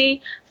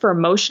literacy, for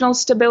emotional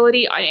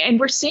stability. And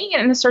we're seeing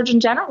it in the Surgeon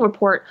General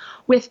report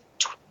with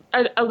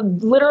a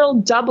literal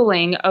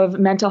doubling of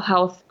mental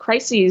health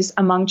crises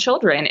among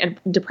children, and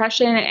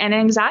depression and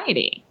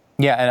anxiety.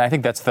 Yeah, and I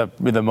think that's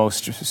probably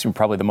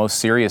the most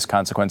serious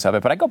consequence of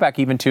it. But I go back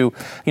even to,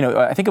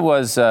 I think it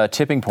was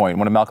Tipping Point,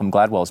 one of Malcolm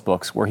Gladwell's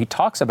books, where he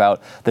talks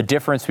about the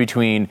difference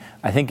between,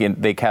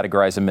 they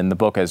categorize them in the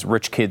book as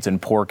rich kids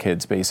and poor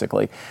kids,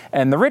 basically.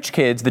 And the rich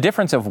kids, the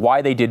difference of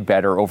why they did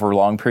better over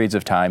long periods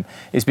of time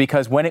is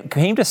because when it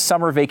came to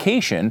summer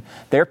vacation,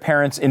 their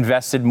parents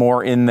invested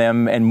more in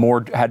them and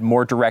had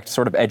more direct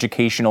sort of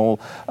educational,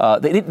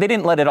 they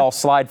didn't let it all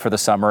slide for the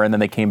summer and then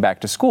they came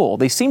back to school.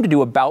 They seemed to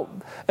do about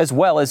as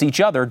well as each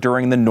other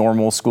during the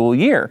normal school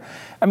year.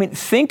 I mean,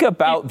 think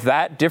about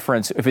that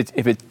difference. If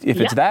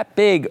it's that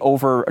big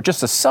over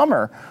just a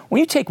summer, when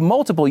you take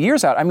multiple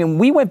years out. I mean,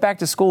 we went back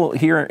to school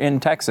here in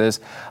Texas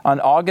on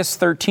August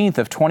 13th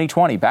of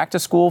 2020, back to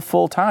school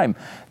full time.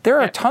 There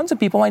are tons of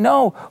people I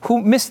know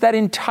who missed that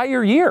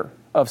entire year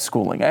of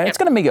schooling. It's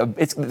going to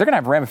they're going to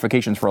have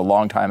ramifications for a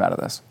long time out of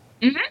this.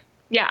 Mm-hmm.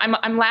 Yeah,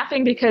 I'm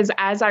laughing because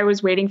as I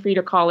was waiting for you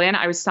to call in,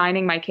 I was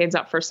signing my kids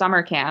up for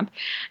summer camp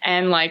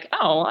and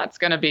that's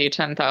going to be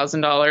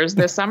 $10,000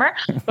 this summer.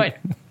 But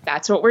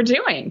that's what we're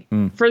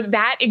doing for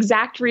that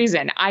exact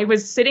reason. I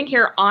was sitting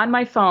here on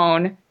my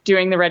phone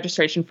doing the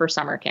registration for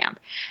summer camp.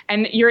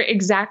 And you're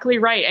exactly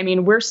right. I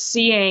mean, we're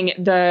seeing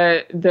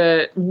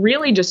the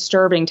really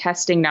disturbing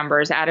testing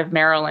numbers out of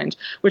Maryland,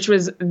 which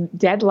was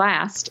dead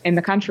last in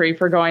the country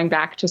for going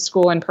back to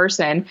school in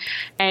person.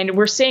 And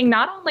we're seeing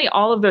not only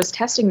all of those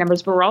testing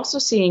numbers, but we're also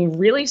seeing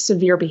really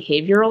severe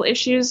behavioral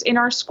issues in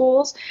our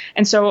schools.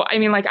 And so, I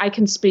mean, I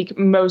can speak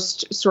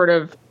most sort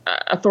of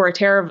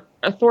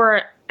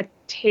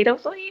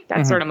authoritatively,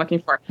 that's what I'm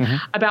looking for,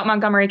 about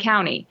Montgomery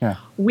County. Yeah.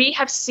 We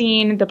have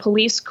seen the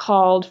police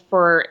called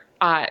for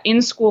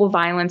in-school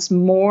violence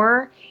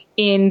more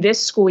in this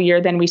school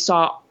year than we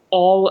saw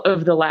all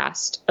of the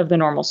last of the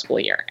normal school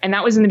year. And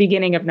that was in the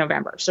beginning of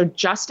November. So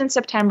just in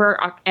September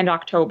and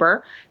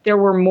October, there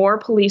were more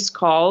police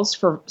calls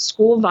for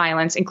school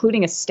violence,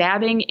 including a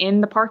stabbing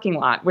in the parking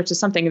lot, which is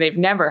something they've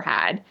never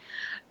had,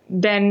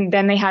 than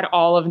they had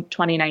all of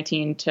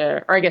 2018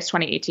 to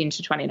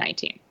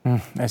 2019.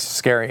 That's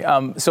scary.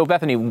 So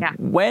Bethany,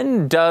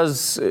 when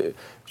does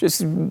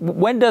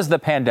the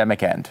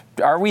pandemic end?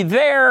 Are we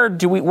there?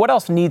 What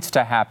else needs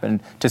to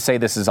happen to say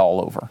this is all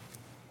over?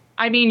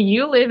 I mean,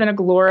 you live in a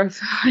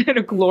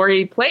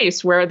glory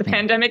place where the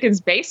pandemic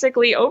is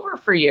basically over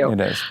for you.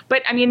 It is.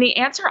 But I mean, the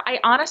answer, I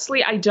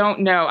don't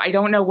know. I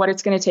don't know what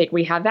it's going to take.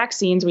 We have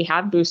vaccines, we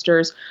have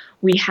boosters,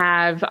 we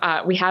have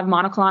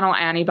monoclonal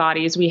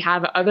antibodies, we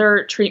have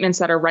other treatments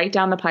that are right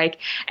down the pike.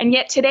 And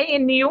yet today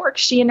in New York,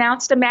 she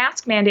announced a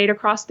mask mandate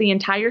across the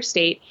entire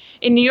state.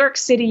 In New York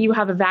City, you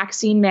have a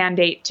vaccine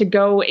mandate to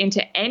go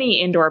into any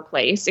indoor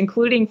place,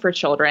 including for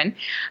children.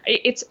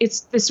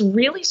 It's this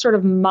really sort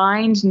of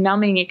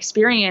mind-numbing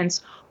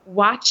experience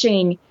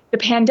watching the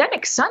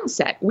pandemic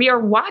sunset. We are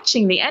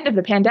watching the end of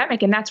the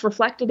pandemic, and that's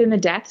reflected in the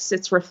deaths.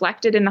 It's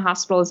reflected in the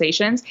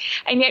hospitalizations.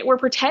 And yet we're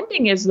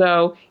pretending as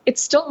though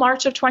it's still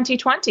March of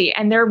 2020,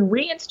 and they're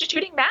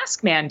reinstituting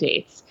mask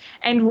mandates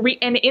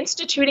and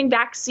instituting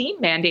vaccine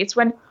mandates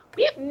when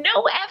we have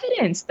no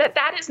evidence that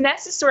that is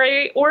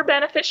necessary or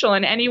beneficial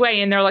in any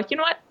way. And they're like, you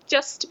know what?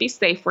 Just to be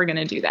safe, we're going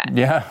to do that.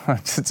 Yeah,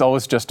 it's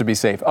always just to be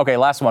safe. Okay,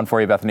 last one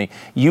for you, Bethany.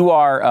 You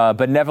are a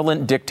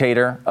benevolent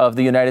dictator of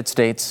the United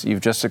States.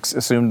 You've just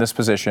assumed this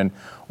position.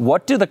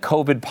 What do the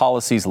COVID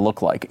policies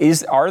look like?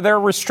 Are there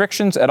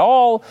restrictions at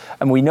all?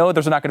 And we know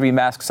there's not going to be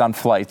masks on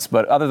flights,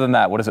 but other than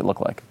that, what does it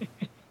look like?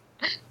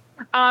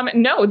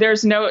 No,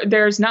 there's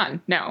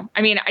none. No.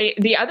 I mean,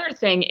 the other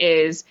thing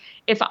is,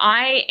 if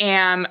I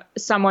am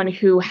someone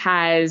who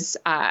has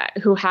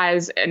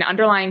an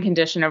underlying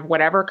condition of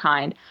whatever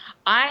kind,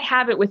 I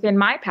have it within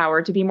my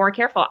power to be more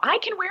careful. I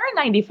can wear a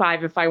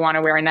 95 if I want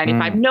to wear a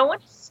 95. No one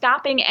is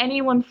stopping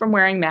anyone from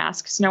wearing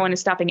masks. No one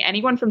is stopping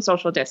anyone from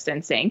social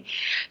distancing.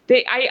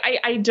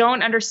 I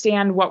don't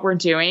understand what we're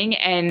doing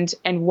and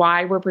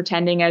why we're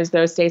pretending as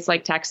though states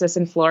like Texas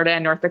and Florida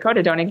and North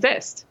Dakota don't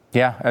exist.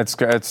 Yeah,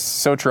 it's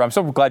so true. I'm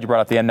so glad you brought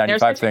up the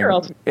N95 thing.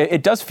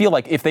 It does feel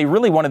like if they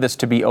really wanted this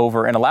to be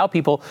over and allow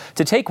people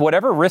to take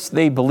whatever risks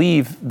they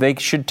believe they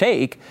should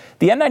take,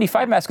 the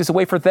N95 mask is a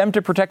way for them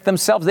to protect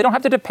themselves. They don't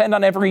have to depend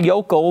on every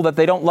yokel that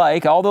they don't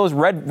like, all those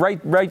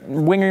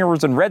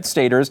right-wingers and red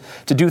staters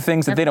to do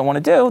things that they don't want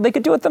to do. They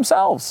could do it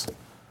themselves.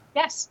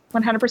 Yes,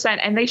 100%.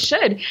 And they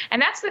should.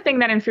 And that's the thing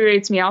that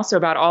infuriates me also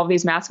about all of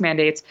these mask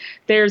mandates.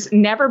 There's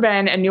never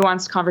been a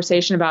nuanced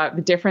conversation about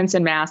the difference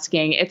in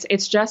masking. It's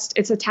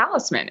a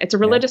talisman. It's a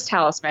religious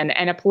talisman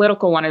and a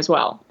political one as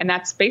well. And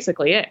that's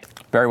basically it.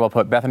 Very well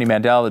put. Bethany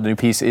Mandel, the new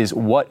piece is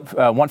What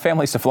Want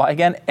Families to Fly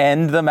Again?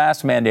 End the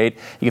Mask Mandate.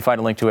 You can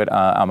find a link to it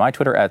on my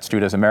Twitter at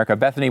 @StuDoesAmerica.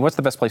 Bethany, what's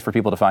the best place for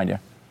people to find you?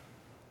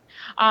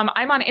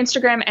 I'm on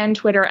Instagram and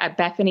Twitter at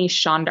Bethany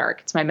Shondark.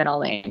 It's my middle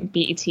name,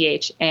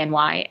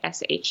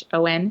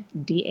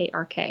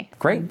 BethanyShondark.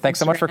 Great. Thanks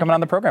so much for coming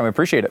on the program. We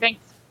appreciate it. Thanks.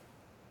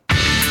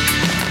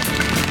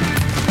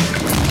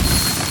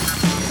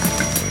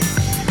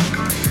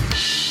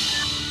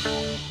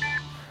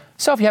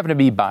 So if you happen to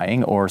be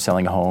buying or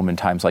selling a home in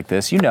times like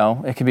this, you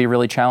know it can be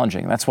really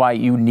challenging. That's why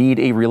you need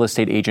a real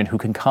estate agent who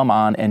can come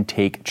on and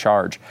take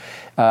charge.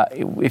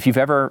 If you've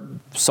ever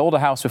sold a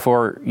house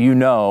before, you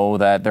know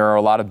that there are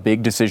a lot of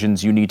big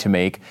decisions you need to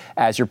make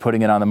as you're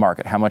putting it on the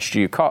market. How much are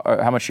you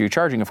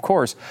charging, of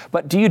course,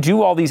 but do you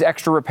do all these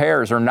extra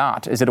repairs or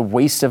not? Is it a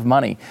waste of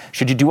money?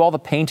 Should you do all the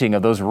painting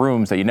of those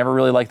rooms that you never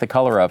really like the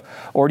color of?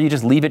 Or do you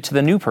just leave it to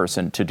the new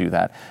person to do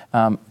that?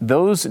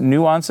 Those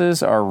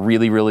nuances are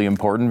really, really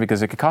important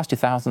because it could cost you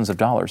thousands of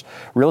dollars.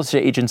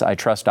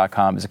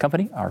 RealestateAgentsITrust.com is a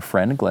company our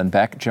friend Glenn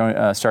Beck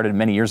started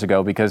many years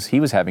ago because he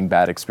was having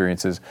bad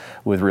experiences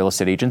with real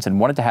estate agents and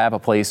wanted to have a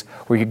place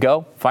where you could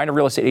go find a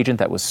real estate agent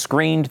that was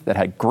screened, that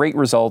had great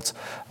results.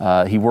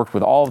 He worked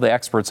with all of the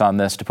experts on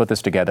this to put this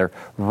together.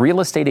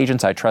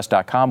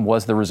 RealestateAgentsITrust.com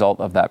was the result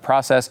of that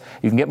process.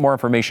 You can get more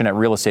information at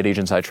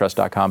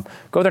RealestateAgentsITrust.com.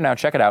 Go there now,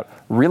 check it out.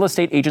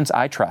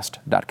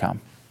 RealestateAgentsITrust.com.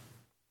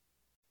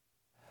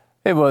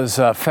 It was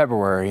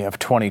February of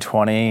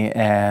 2020,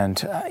 and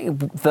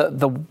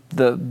the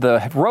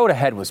road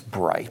ahead was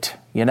bright.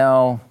 You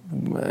know,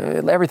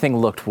 everything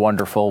looked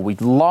wonderful. We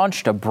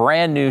launched a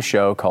brand new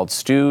show called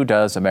Stu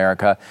Does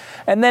America,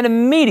 and then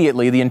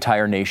immediately the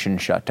entire nation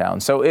shut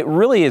down. So it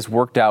really has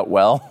worked out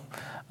well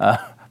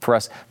for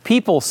us.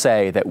 People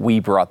say that we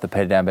brought the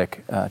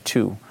pandemic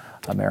to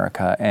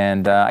America,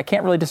 and I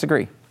can't really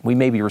disagree. We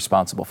may be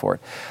responsible for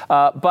it.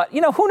 But, you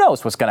know, who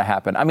knows what's going to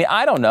happen? I mean,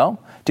 I don't know.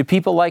 Do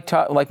people like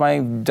my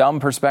dumb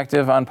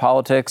perspective on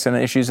politics and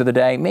the issues of the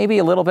day? Maybe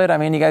a little bit. I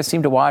mean, you guys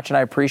seem to watch, and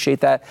I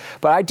appreciate that.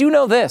 But I do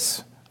know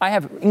this. I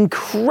have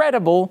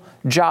incredible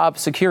job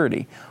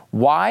security.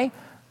 Why?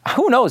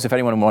 Who knows if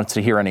anyone wants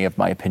to hear any of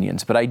my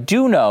opinions. But I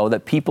do know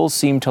that people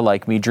seem to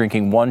like me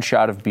drinking one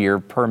shot of beer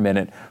per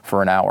minute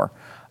for an hour.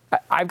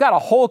 I've got a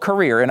whole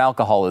career in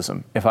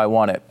alcoholism if I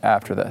want it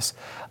after this.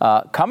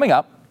 Coming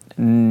up,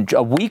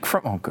 a week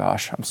from, oh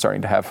gosh,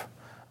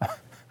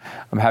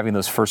 I'm having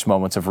those first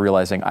moments of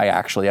realizing I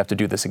actually have to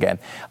do this again.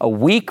 A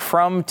week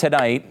from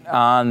tonight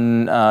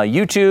on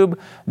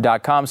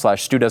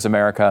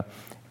youtube.com/StuDoesAmerica,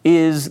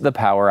 is the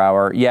Power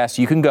Hour. Yes,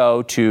 you can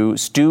go to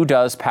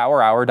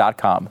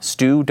StuDoesPowerHour.com,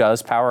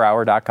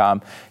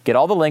 StuDoesPowerHour.com. Get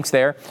all the links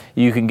there.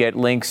 You can get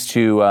links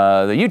to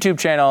the YouTube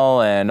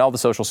channel and all the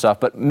social stuff.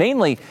 But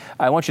mainly,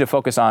 I want you to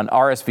focus on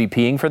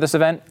RSVPing for this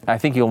event. I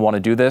think you'll want to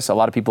do this. A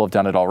lot of people have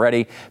done it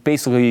already.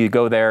 Basically, you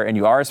go there and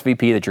you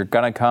RSVP that you're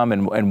going to come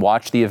and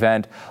watch the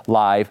event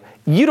live.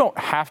 You don't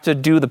have to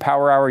do the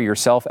Power Hour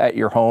yourself at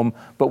your home,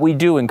 but we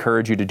do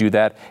encourage you to do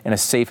that in a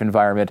safe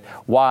environment.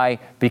 Why?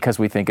 Because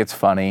we think it's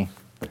funny.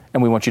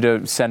 And we want you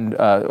to send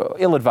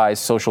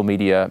ill-advised social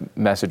media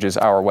messages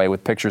our way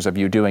with pictures of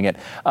you doing it.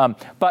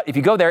 But if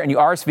you go there and you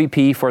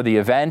RSVP for the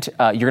event,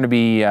 you're going to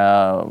be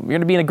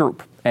in a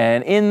group.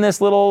 And in this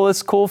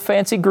cool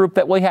fancy group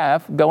that we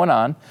have going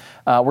on,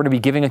 we're going to be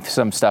giving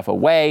some stuff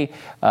away,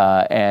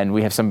 and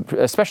we have some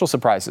special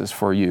surprises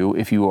for you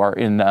if you are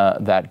in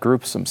that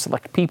group. Some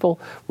select people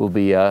will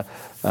be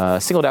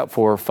singled out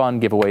for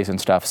fun giveaways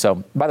and stuff.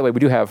 So, by the way, we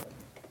do have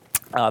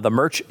the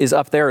merch is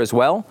up there as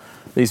well.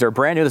 These are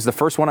brand new. This is the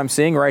first one I'm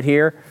seeing right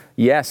here.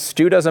 Yes,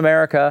 Stu Does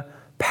America,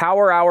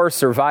 Power Hour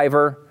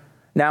Survivor.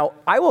 Now,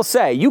 I will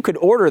say you could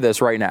order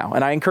this right now,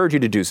 and I encourage you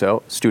to do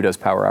so,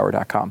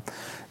 StuDoesPowerHour.com.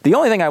 The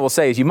only thing I will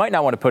say is you might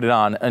not want to put it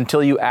on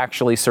until you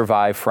actually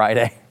survive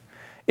Friday.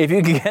 If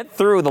you can get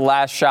through the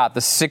last shot, the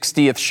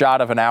 60th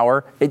shot of an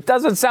hour, it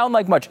doesn't sound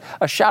like much.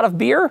 A shot of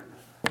beer?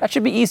 That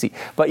should be easy.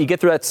 But you get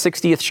through that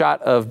 60th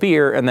shot of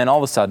beer, and then all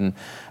of a sudden,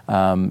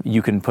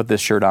 you can put this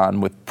shirt on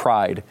with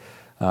pride.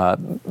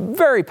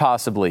 Very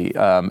possibly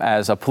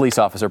as a police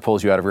officer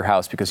pulls you out of your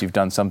house because you've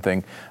done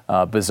something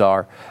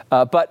bizarre.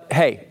 But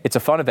hey, it's a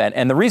fun event.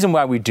 And the reason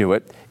why we do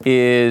it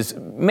is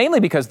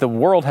mainly because the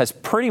world has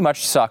pretty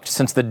much sucked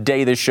since the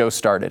day this show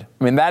started.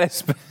 I mean, that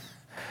is...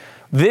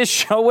 This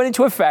show went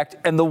into effect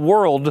and the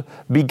world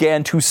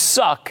began to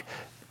suck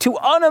to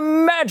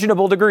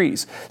unimaginable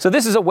degrees. So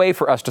this is a way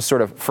for us to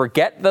sort of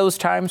forget those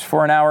times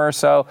for an hour or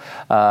so,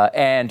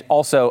 and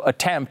also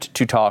attempt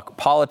to talk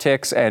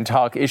politics and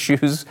talk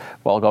issues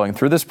while going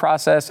through this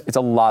process. It's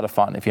a lot of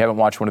fun. If you haven't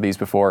watched one of these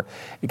before,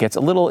 it gets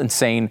a little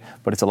insane,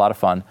 but it's a lot of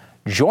fun.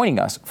 Joining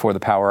us for the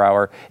Power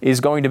Hour is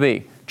going to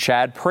be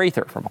Chad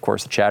Prather from, of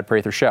course, the Chad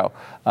Prather Show,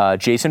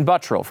 Jason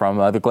Buttrill from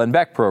the Glenn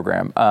Beck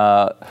program,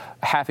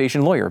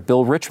 half-Asian lawyer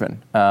Bill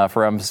Richmond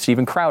from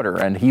Steven Crowder,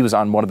 and he was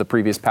on one of the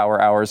previous Power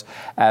Hours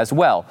as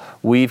well.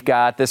 We've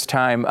got this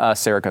time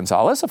Sarah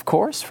Gonzalez, of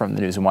course, from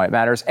the News and Why It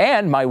Matters,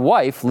 and my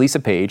wife,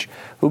 Lisa Page,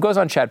 who goes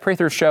on Chad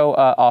Prather's show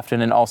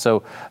often and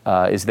also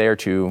is there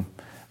to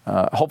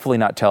hopefully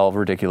not tell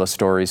ridiculous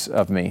stories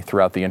of me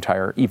throughout the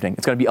entire evening.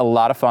 It's going to be a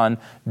lot of fun.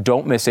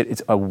 Don't miss it.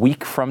 It's a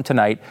week from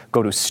tonight.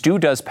 Go to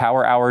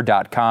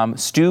StuDoesPowerHour.com,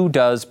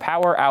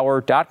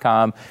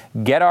 StuDoesPowerHour.com.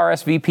 Get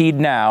RSVP'd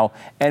now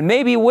and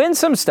maybe win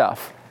some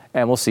stuff.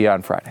 And we'll see you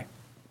on Friday.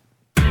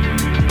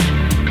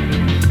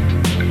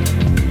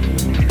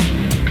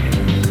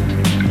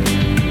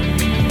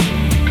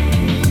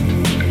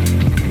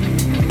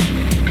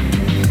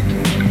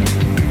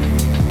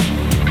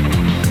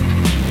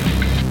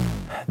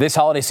 This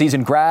holiday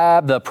season,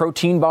 grab the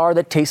protein bar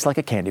that tastes like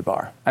a candy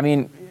bar. I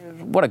mean,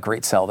 what a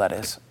great sell that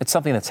is. It's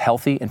something that's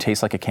healthy and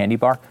tastes like a candy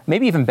bar,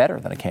 maybe even better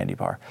than a candy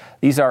bar.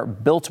 These are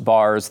Built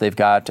bars. They've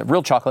got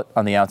real chocolate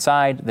on the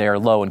outside. They're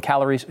low in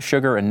calories,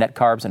 sugar, and net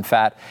carbs and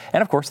fat.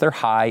 And of course, they're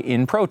high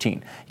in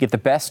protein. You get the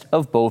best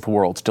of both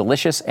worlds,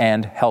 delicious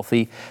and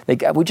healthy.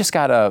 We just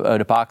got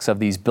a box of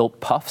these Built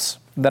Puffs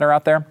that are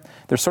out there.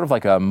 There's sort of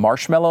like a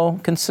marshmallow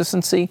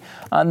consistency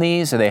on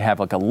these. They have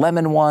like a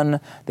lemon one.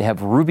 They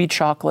have ruby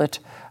chocolate.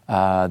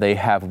 They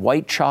have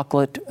white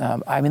chocolate.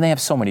 They have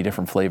so many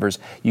different flavors.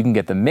 You can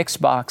get the mixed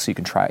box, so you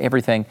can try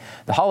everything.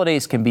 The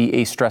holidays can be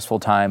a stressful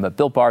time, but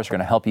Built Bars are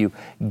going to help you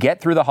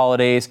get through the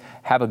holidays,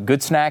 have a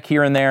good snack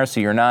here and there so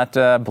you're not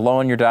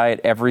blowing your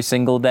diet every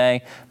single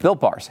day.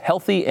 Built Bars,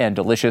 healthy and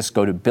delicious.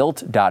 Go to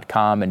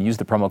Built.com and use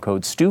the promo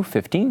code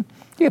STU15.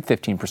 You get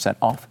 15%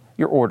 off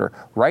your order.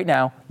 Right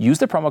now, use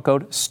the promo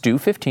code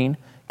STU15.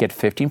 Get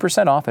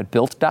 15% off at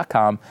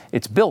Built.com.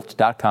 It's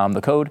Built.com,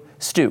 the code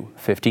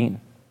STU15.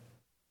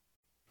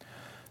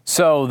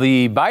 So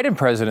the Biden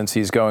presidency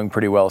is going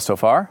pretty well so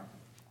far.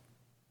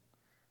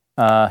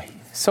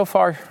 So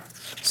far,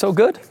 so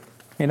good,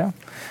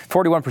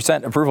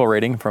 41% approval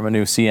rating from a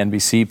new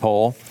CNBC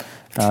poll.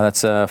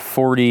 That's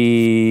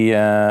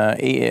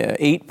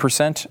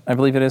 48%, I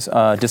believe it is,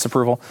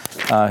 disapproval.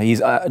 He's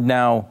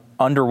now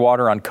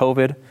underwater on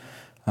COVID,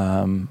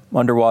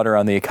 underwater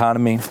on the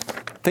economy.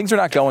 Things are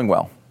not going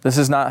well. This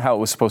is not how it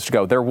was supposed to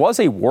go. There was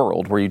a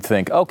world where you'd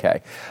think,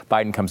 okay,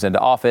 Biden comes into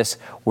office.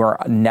 We're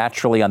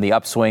naturally on the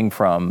upswing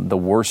from the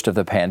worst of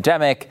the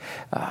pandemic.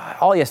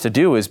 All he has to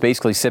do is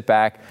basically sit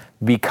back,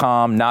 be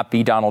calm, not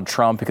be Donald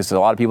Trump, because a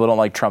lot of people don't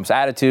like Trump's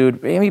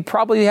attitude. He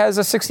probably has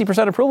a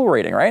 60% approval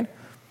rating, right?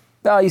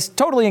 He's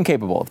totally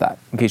incapable of that,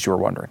 in case you were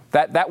wondering.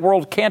 That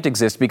world can't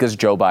exist because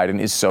Joe Biden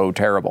is so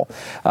terrible.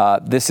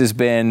 This has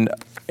been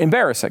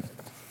embarrassing.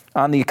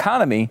 On the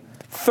economy,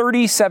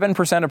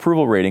 37%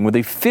 approval rating with a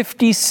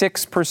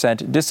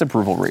 56%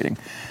 disapproval rating.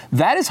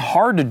 That is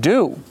hard to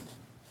do.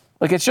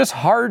 Like, it's just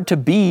hard to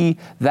be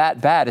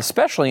that bad,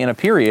 especially in a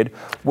period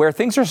where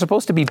things are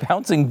supposed to be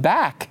bouncing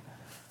back.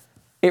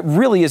 It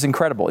really is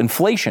incredible.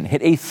 Inflation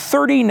hit a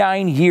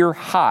 39-year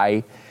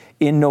high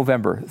in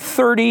November.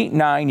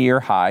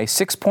 39-year high,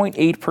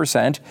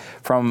 6.8%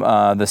 from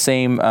the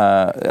same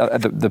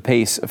the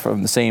pace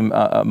from the same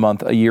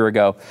month a year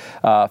ago.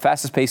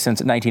 Fastest pace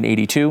since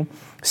 1982.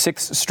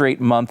 Sixth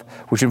straight month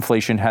which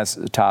inflation has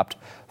topped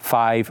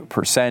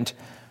 5%.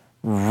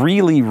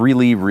 Really,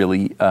 really,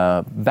 really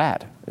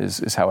bad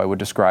is how I would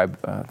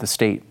describe the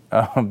state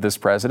of this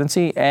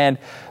presidency and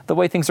the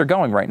way things are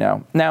going right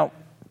now. Now,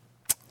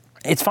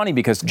 it's funny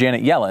because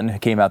Janet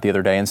Yellen came out the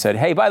other day and said,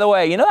 hey, by the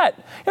way, you know that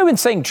we've been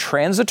saying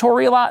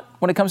transitory a lot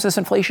when it comes to this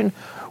inflation?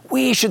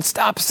 We should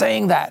stop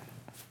saying that.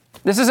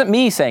 This isn't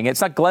me saying it.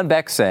 It's not Glenn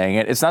Beck saying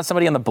it. It's not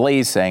somebody on the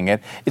Blaze saying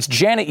it. It's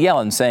Janet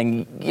Yellen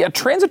saying, yeah,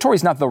 transitory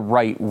is not the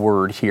right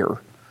word here.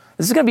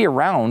 This is going to be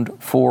around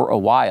for a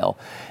while,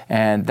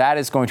 and that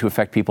is going to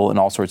affect people in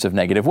all sorts of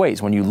negative ways.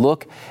 When you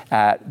look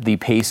at the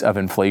pace of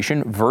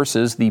inflation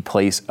versus the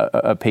pace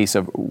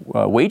of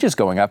wages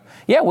going up,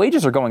 yeah,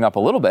 wages are going up a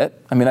little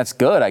bit. I mean, that's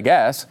good, I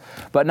guess,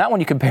 but not when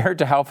you compare it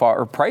to how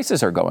far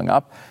prices are going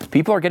up.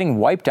 People are getting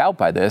wiped out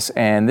by this,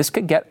 and this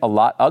could get a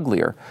lot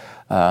uglier.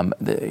 I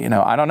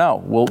don't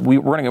know. We're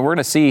going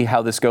to see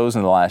how this goes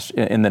in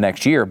the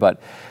next year,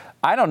 but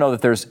I don't know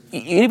that there's,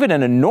 even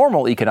in a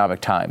normal economic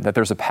time, that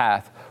there's a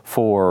path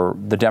for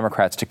the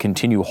Democrats to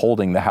continue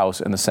holding the House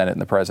and the Senate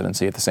and the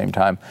presidency at the same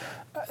time.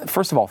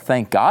 First of all,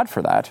 thank God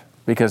for that,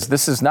 because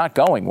this is not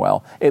going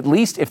well. At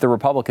least if the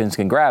Republicans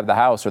can grab the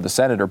House or the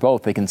Senate or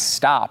both, they can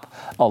stop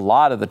a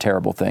lot of the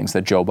terrible things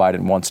that Joe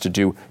Biden wants to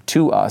do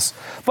to us.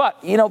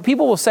 But,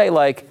 people will say,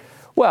 like,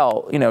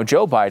 well,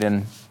 Joe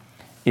Biden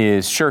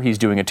is sure he's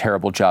doing a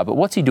terrible job, but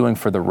what's he doing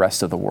for the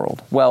rest of the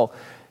world? Well,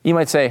 you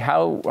might say,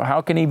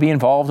 how can he be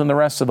involved in the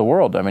rest of the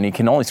world? I mean, he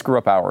can only screw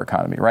up our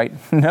economy, right?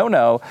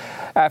 No.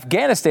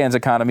 Afghanistan's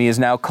economy is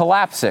now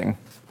collapsing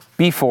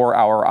before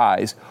our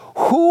eyes.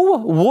 Who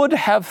would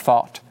have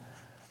thought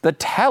the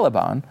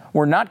Taliban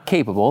were not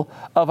capable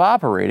of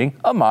operating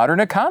a modern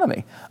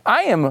economy?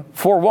 I am,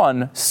 for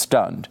one,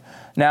 stunned.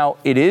 Now,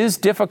 it is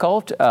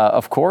difficult,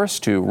 of course,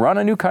 to run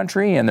a new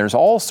country, and there's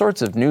all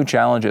sorts of new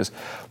challenges.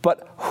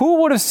 But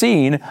who would have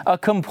seen a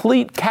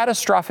complete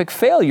catastrophic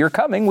failure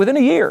coming within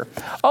a year?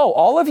 Oh,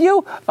 all of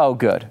you? Oh,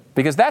 good.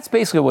 Because that's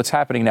basically what's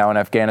happening now in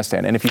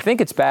Afghanistan. And if you think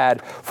it's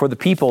bad for the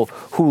people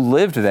who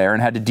lived there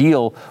and had to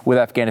deal with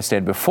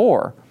Afghanistan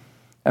before,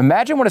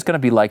 imagine what it's going to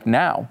be like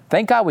now.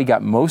 Thank God we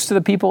got most of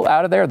the people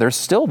out of there. There's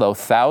still, though,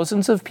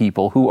 thousands of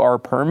people who are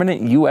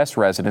permanent U.S.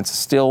 residents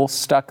still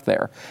stuck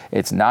there.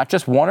 It's not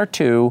just one or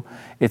two.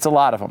 It's a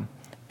lot of them.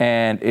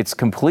 And it's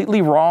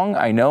completely wrong.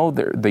 I know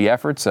the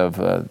efforts of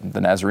the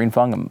Nazarene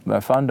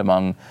Fund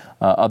among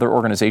other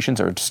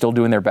organizations are still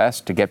doing their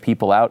best to get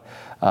people out.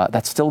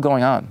 That's still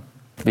going on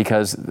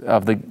because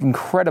of the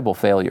incredible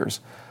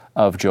failures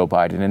of Joe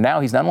Biden. And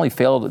now he's not only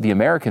failed the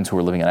Americans who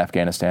are living in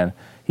Afghanistan,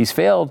 he's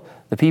failed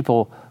the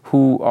people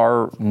who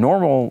are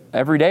normal,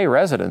 everyday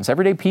residents,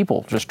 everyday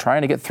people just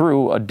trying to get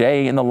through a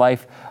day in the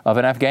life of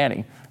an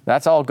Afghani.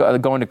 That's all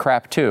going to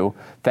crap, too,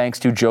 thanks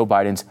to Joe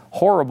Biden's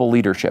horrible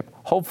leadership.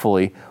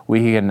 Hopefully,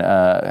 we can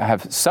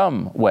have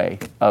some way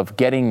of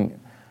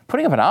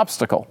putting up an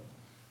obstacle.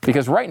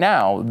 Because right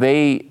now,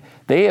 they've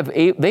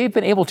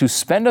been able to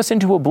spend us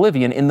into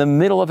oblivion in the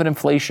middle of an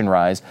inflation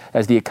rise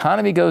as the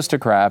economy goes to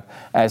crap,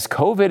 as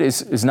COVID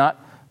is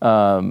not,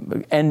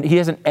 and he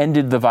hasn't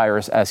ended the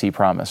virus as he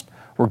promised.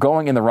 We're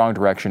going in the wrong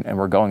direction, and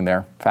we're going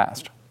there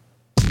fast.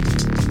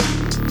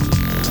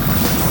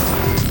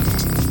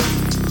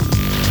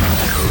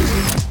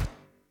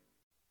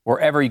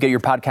 Wherever you get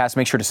your podcast,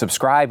 make sure to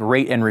subscribe,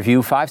 rate, and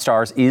review. 5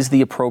 stars is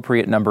the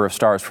appropriate number of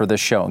stars for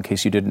this show, in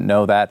case you didn't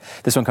know that.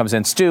 This one comes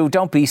in. Stu,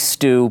 don't be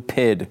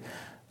stupid.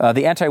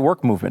 The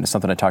anti-work movement is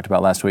something I talked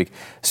about last week.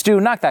 Stu,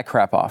 knock that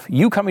crap off.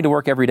 You coming to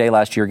work every day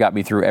last year got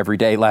me through every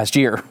day last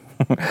year.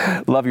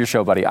 Love your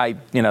show, buddy.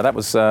 That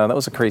was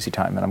a crazy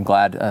time, and I'm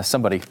glad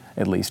somebody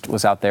at least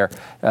was out there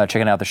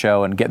checking out the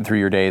show and getting through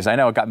your days. I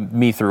know it got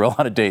me through a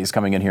lot of days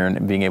coming in here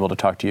and being able to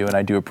talk to you, and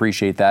I do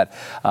appreciate that.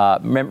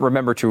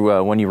 Remember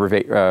to when you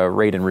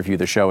rate and review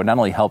the show, it not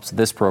only helps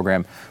this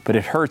program, but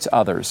it hurts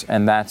others,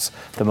 and that's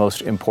the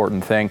most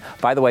important thing.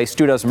 By the way,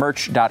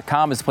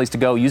 StuDoesMerch.com is the place to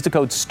go. Use the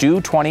code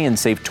STU20 and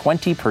save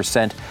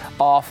 20%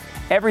 off.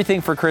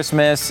 Everything for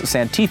Christmas,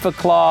 Santa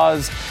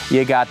Claus,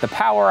 you got the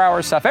Power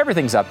Hour stuff.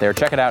 Everything's up there.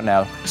 Check it out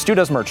now.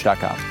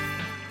 StuDoesMerch.com.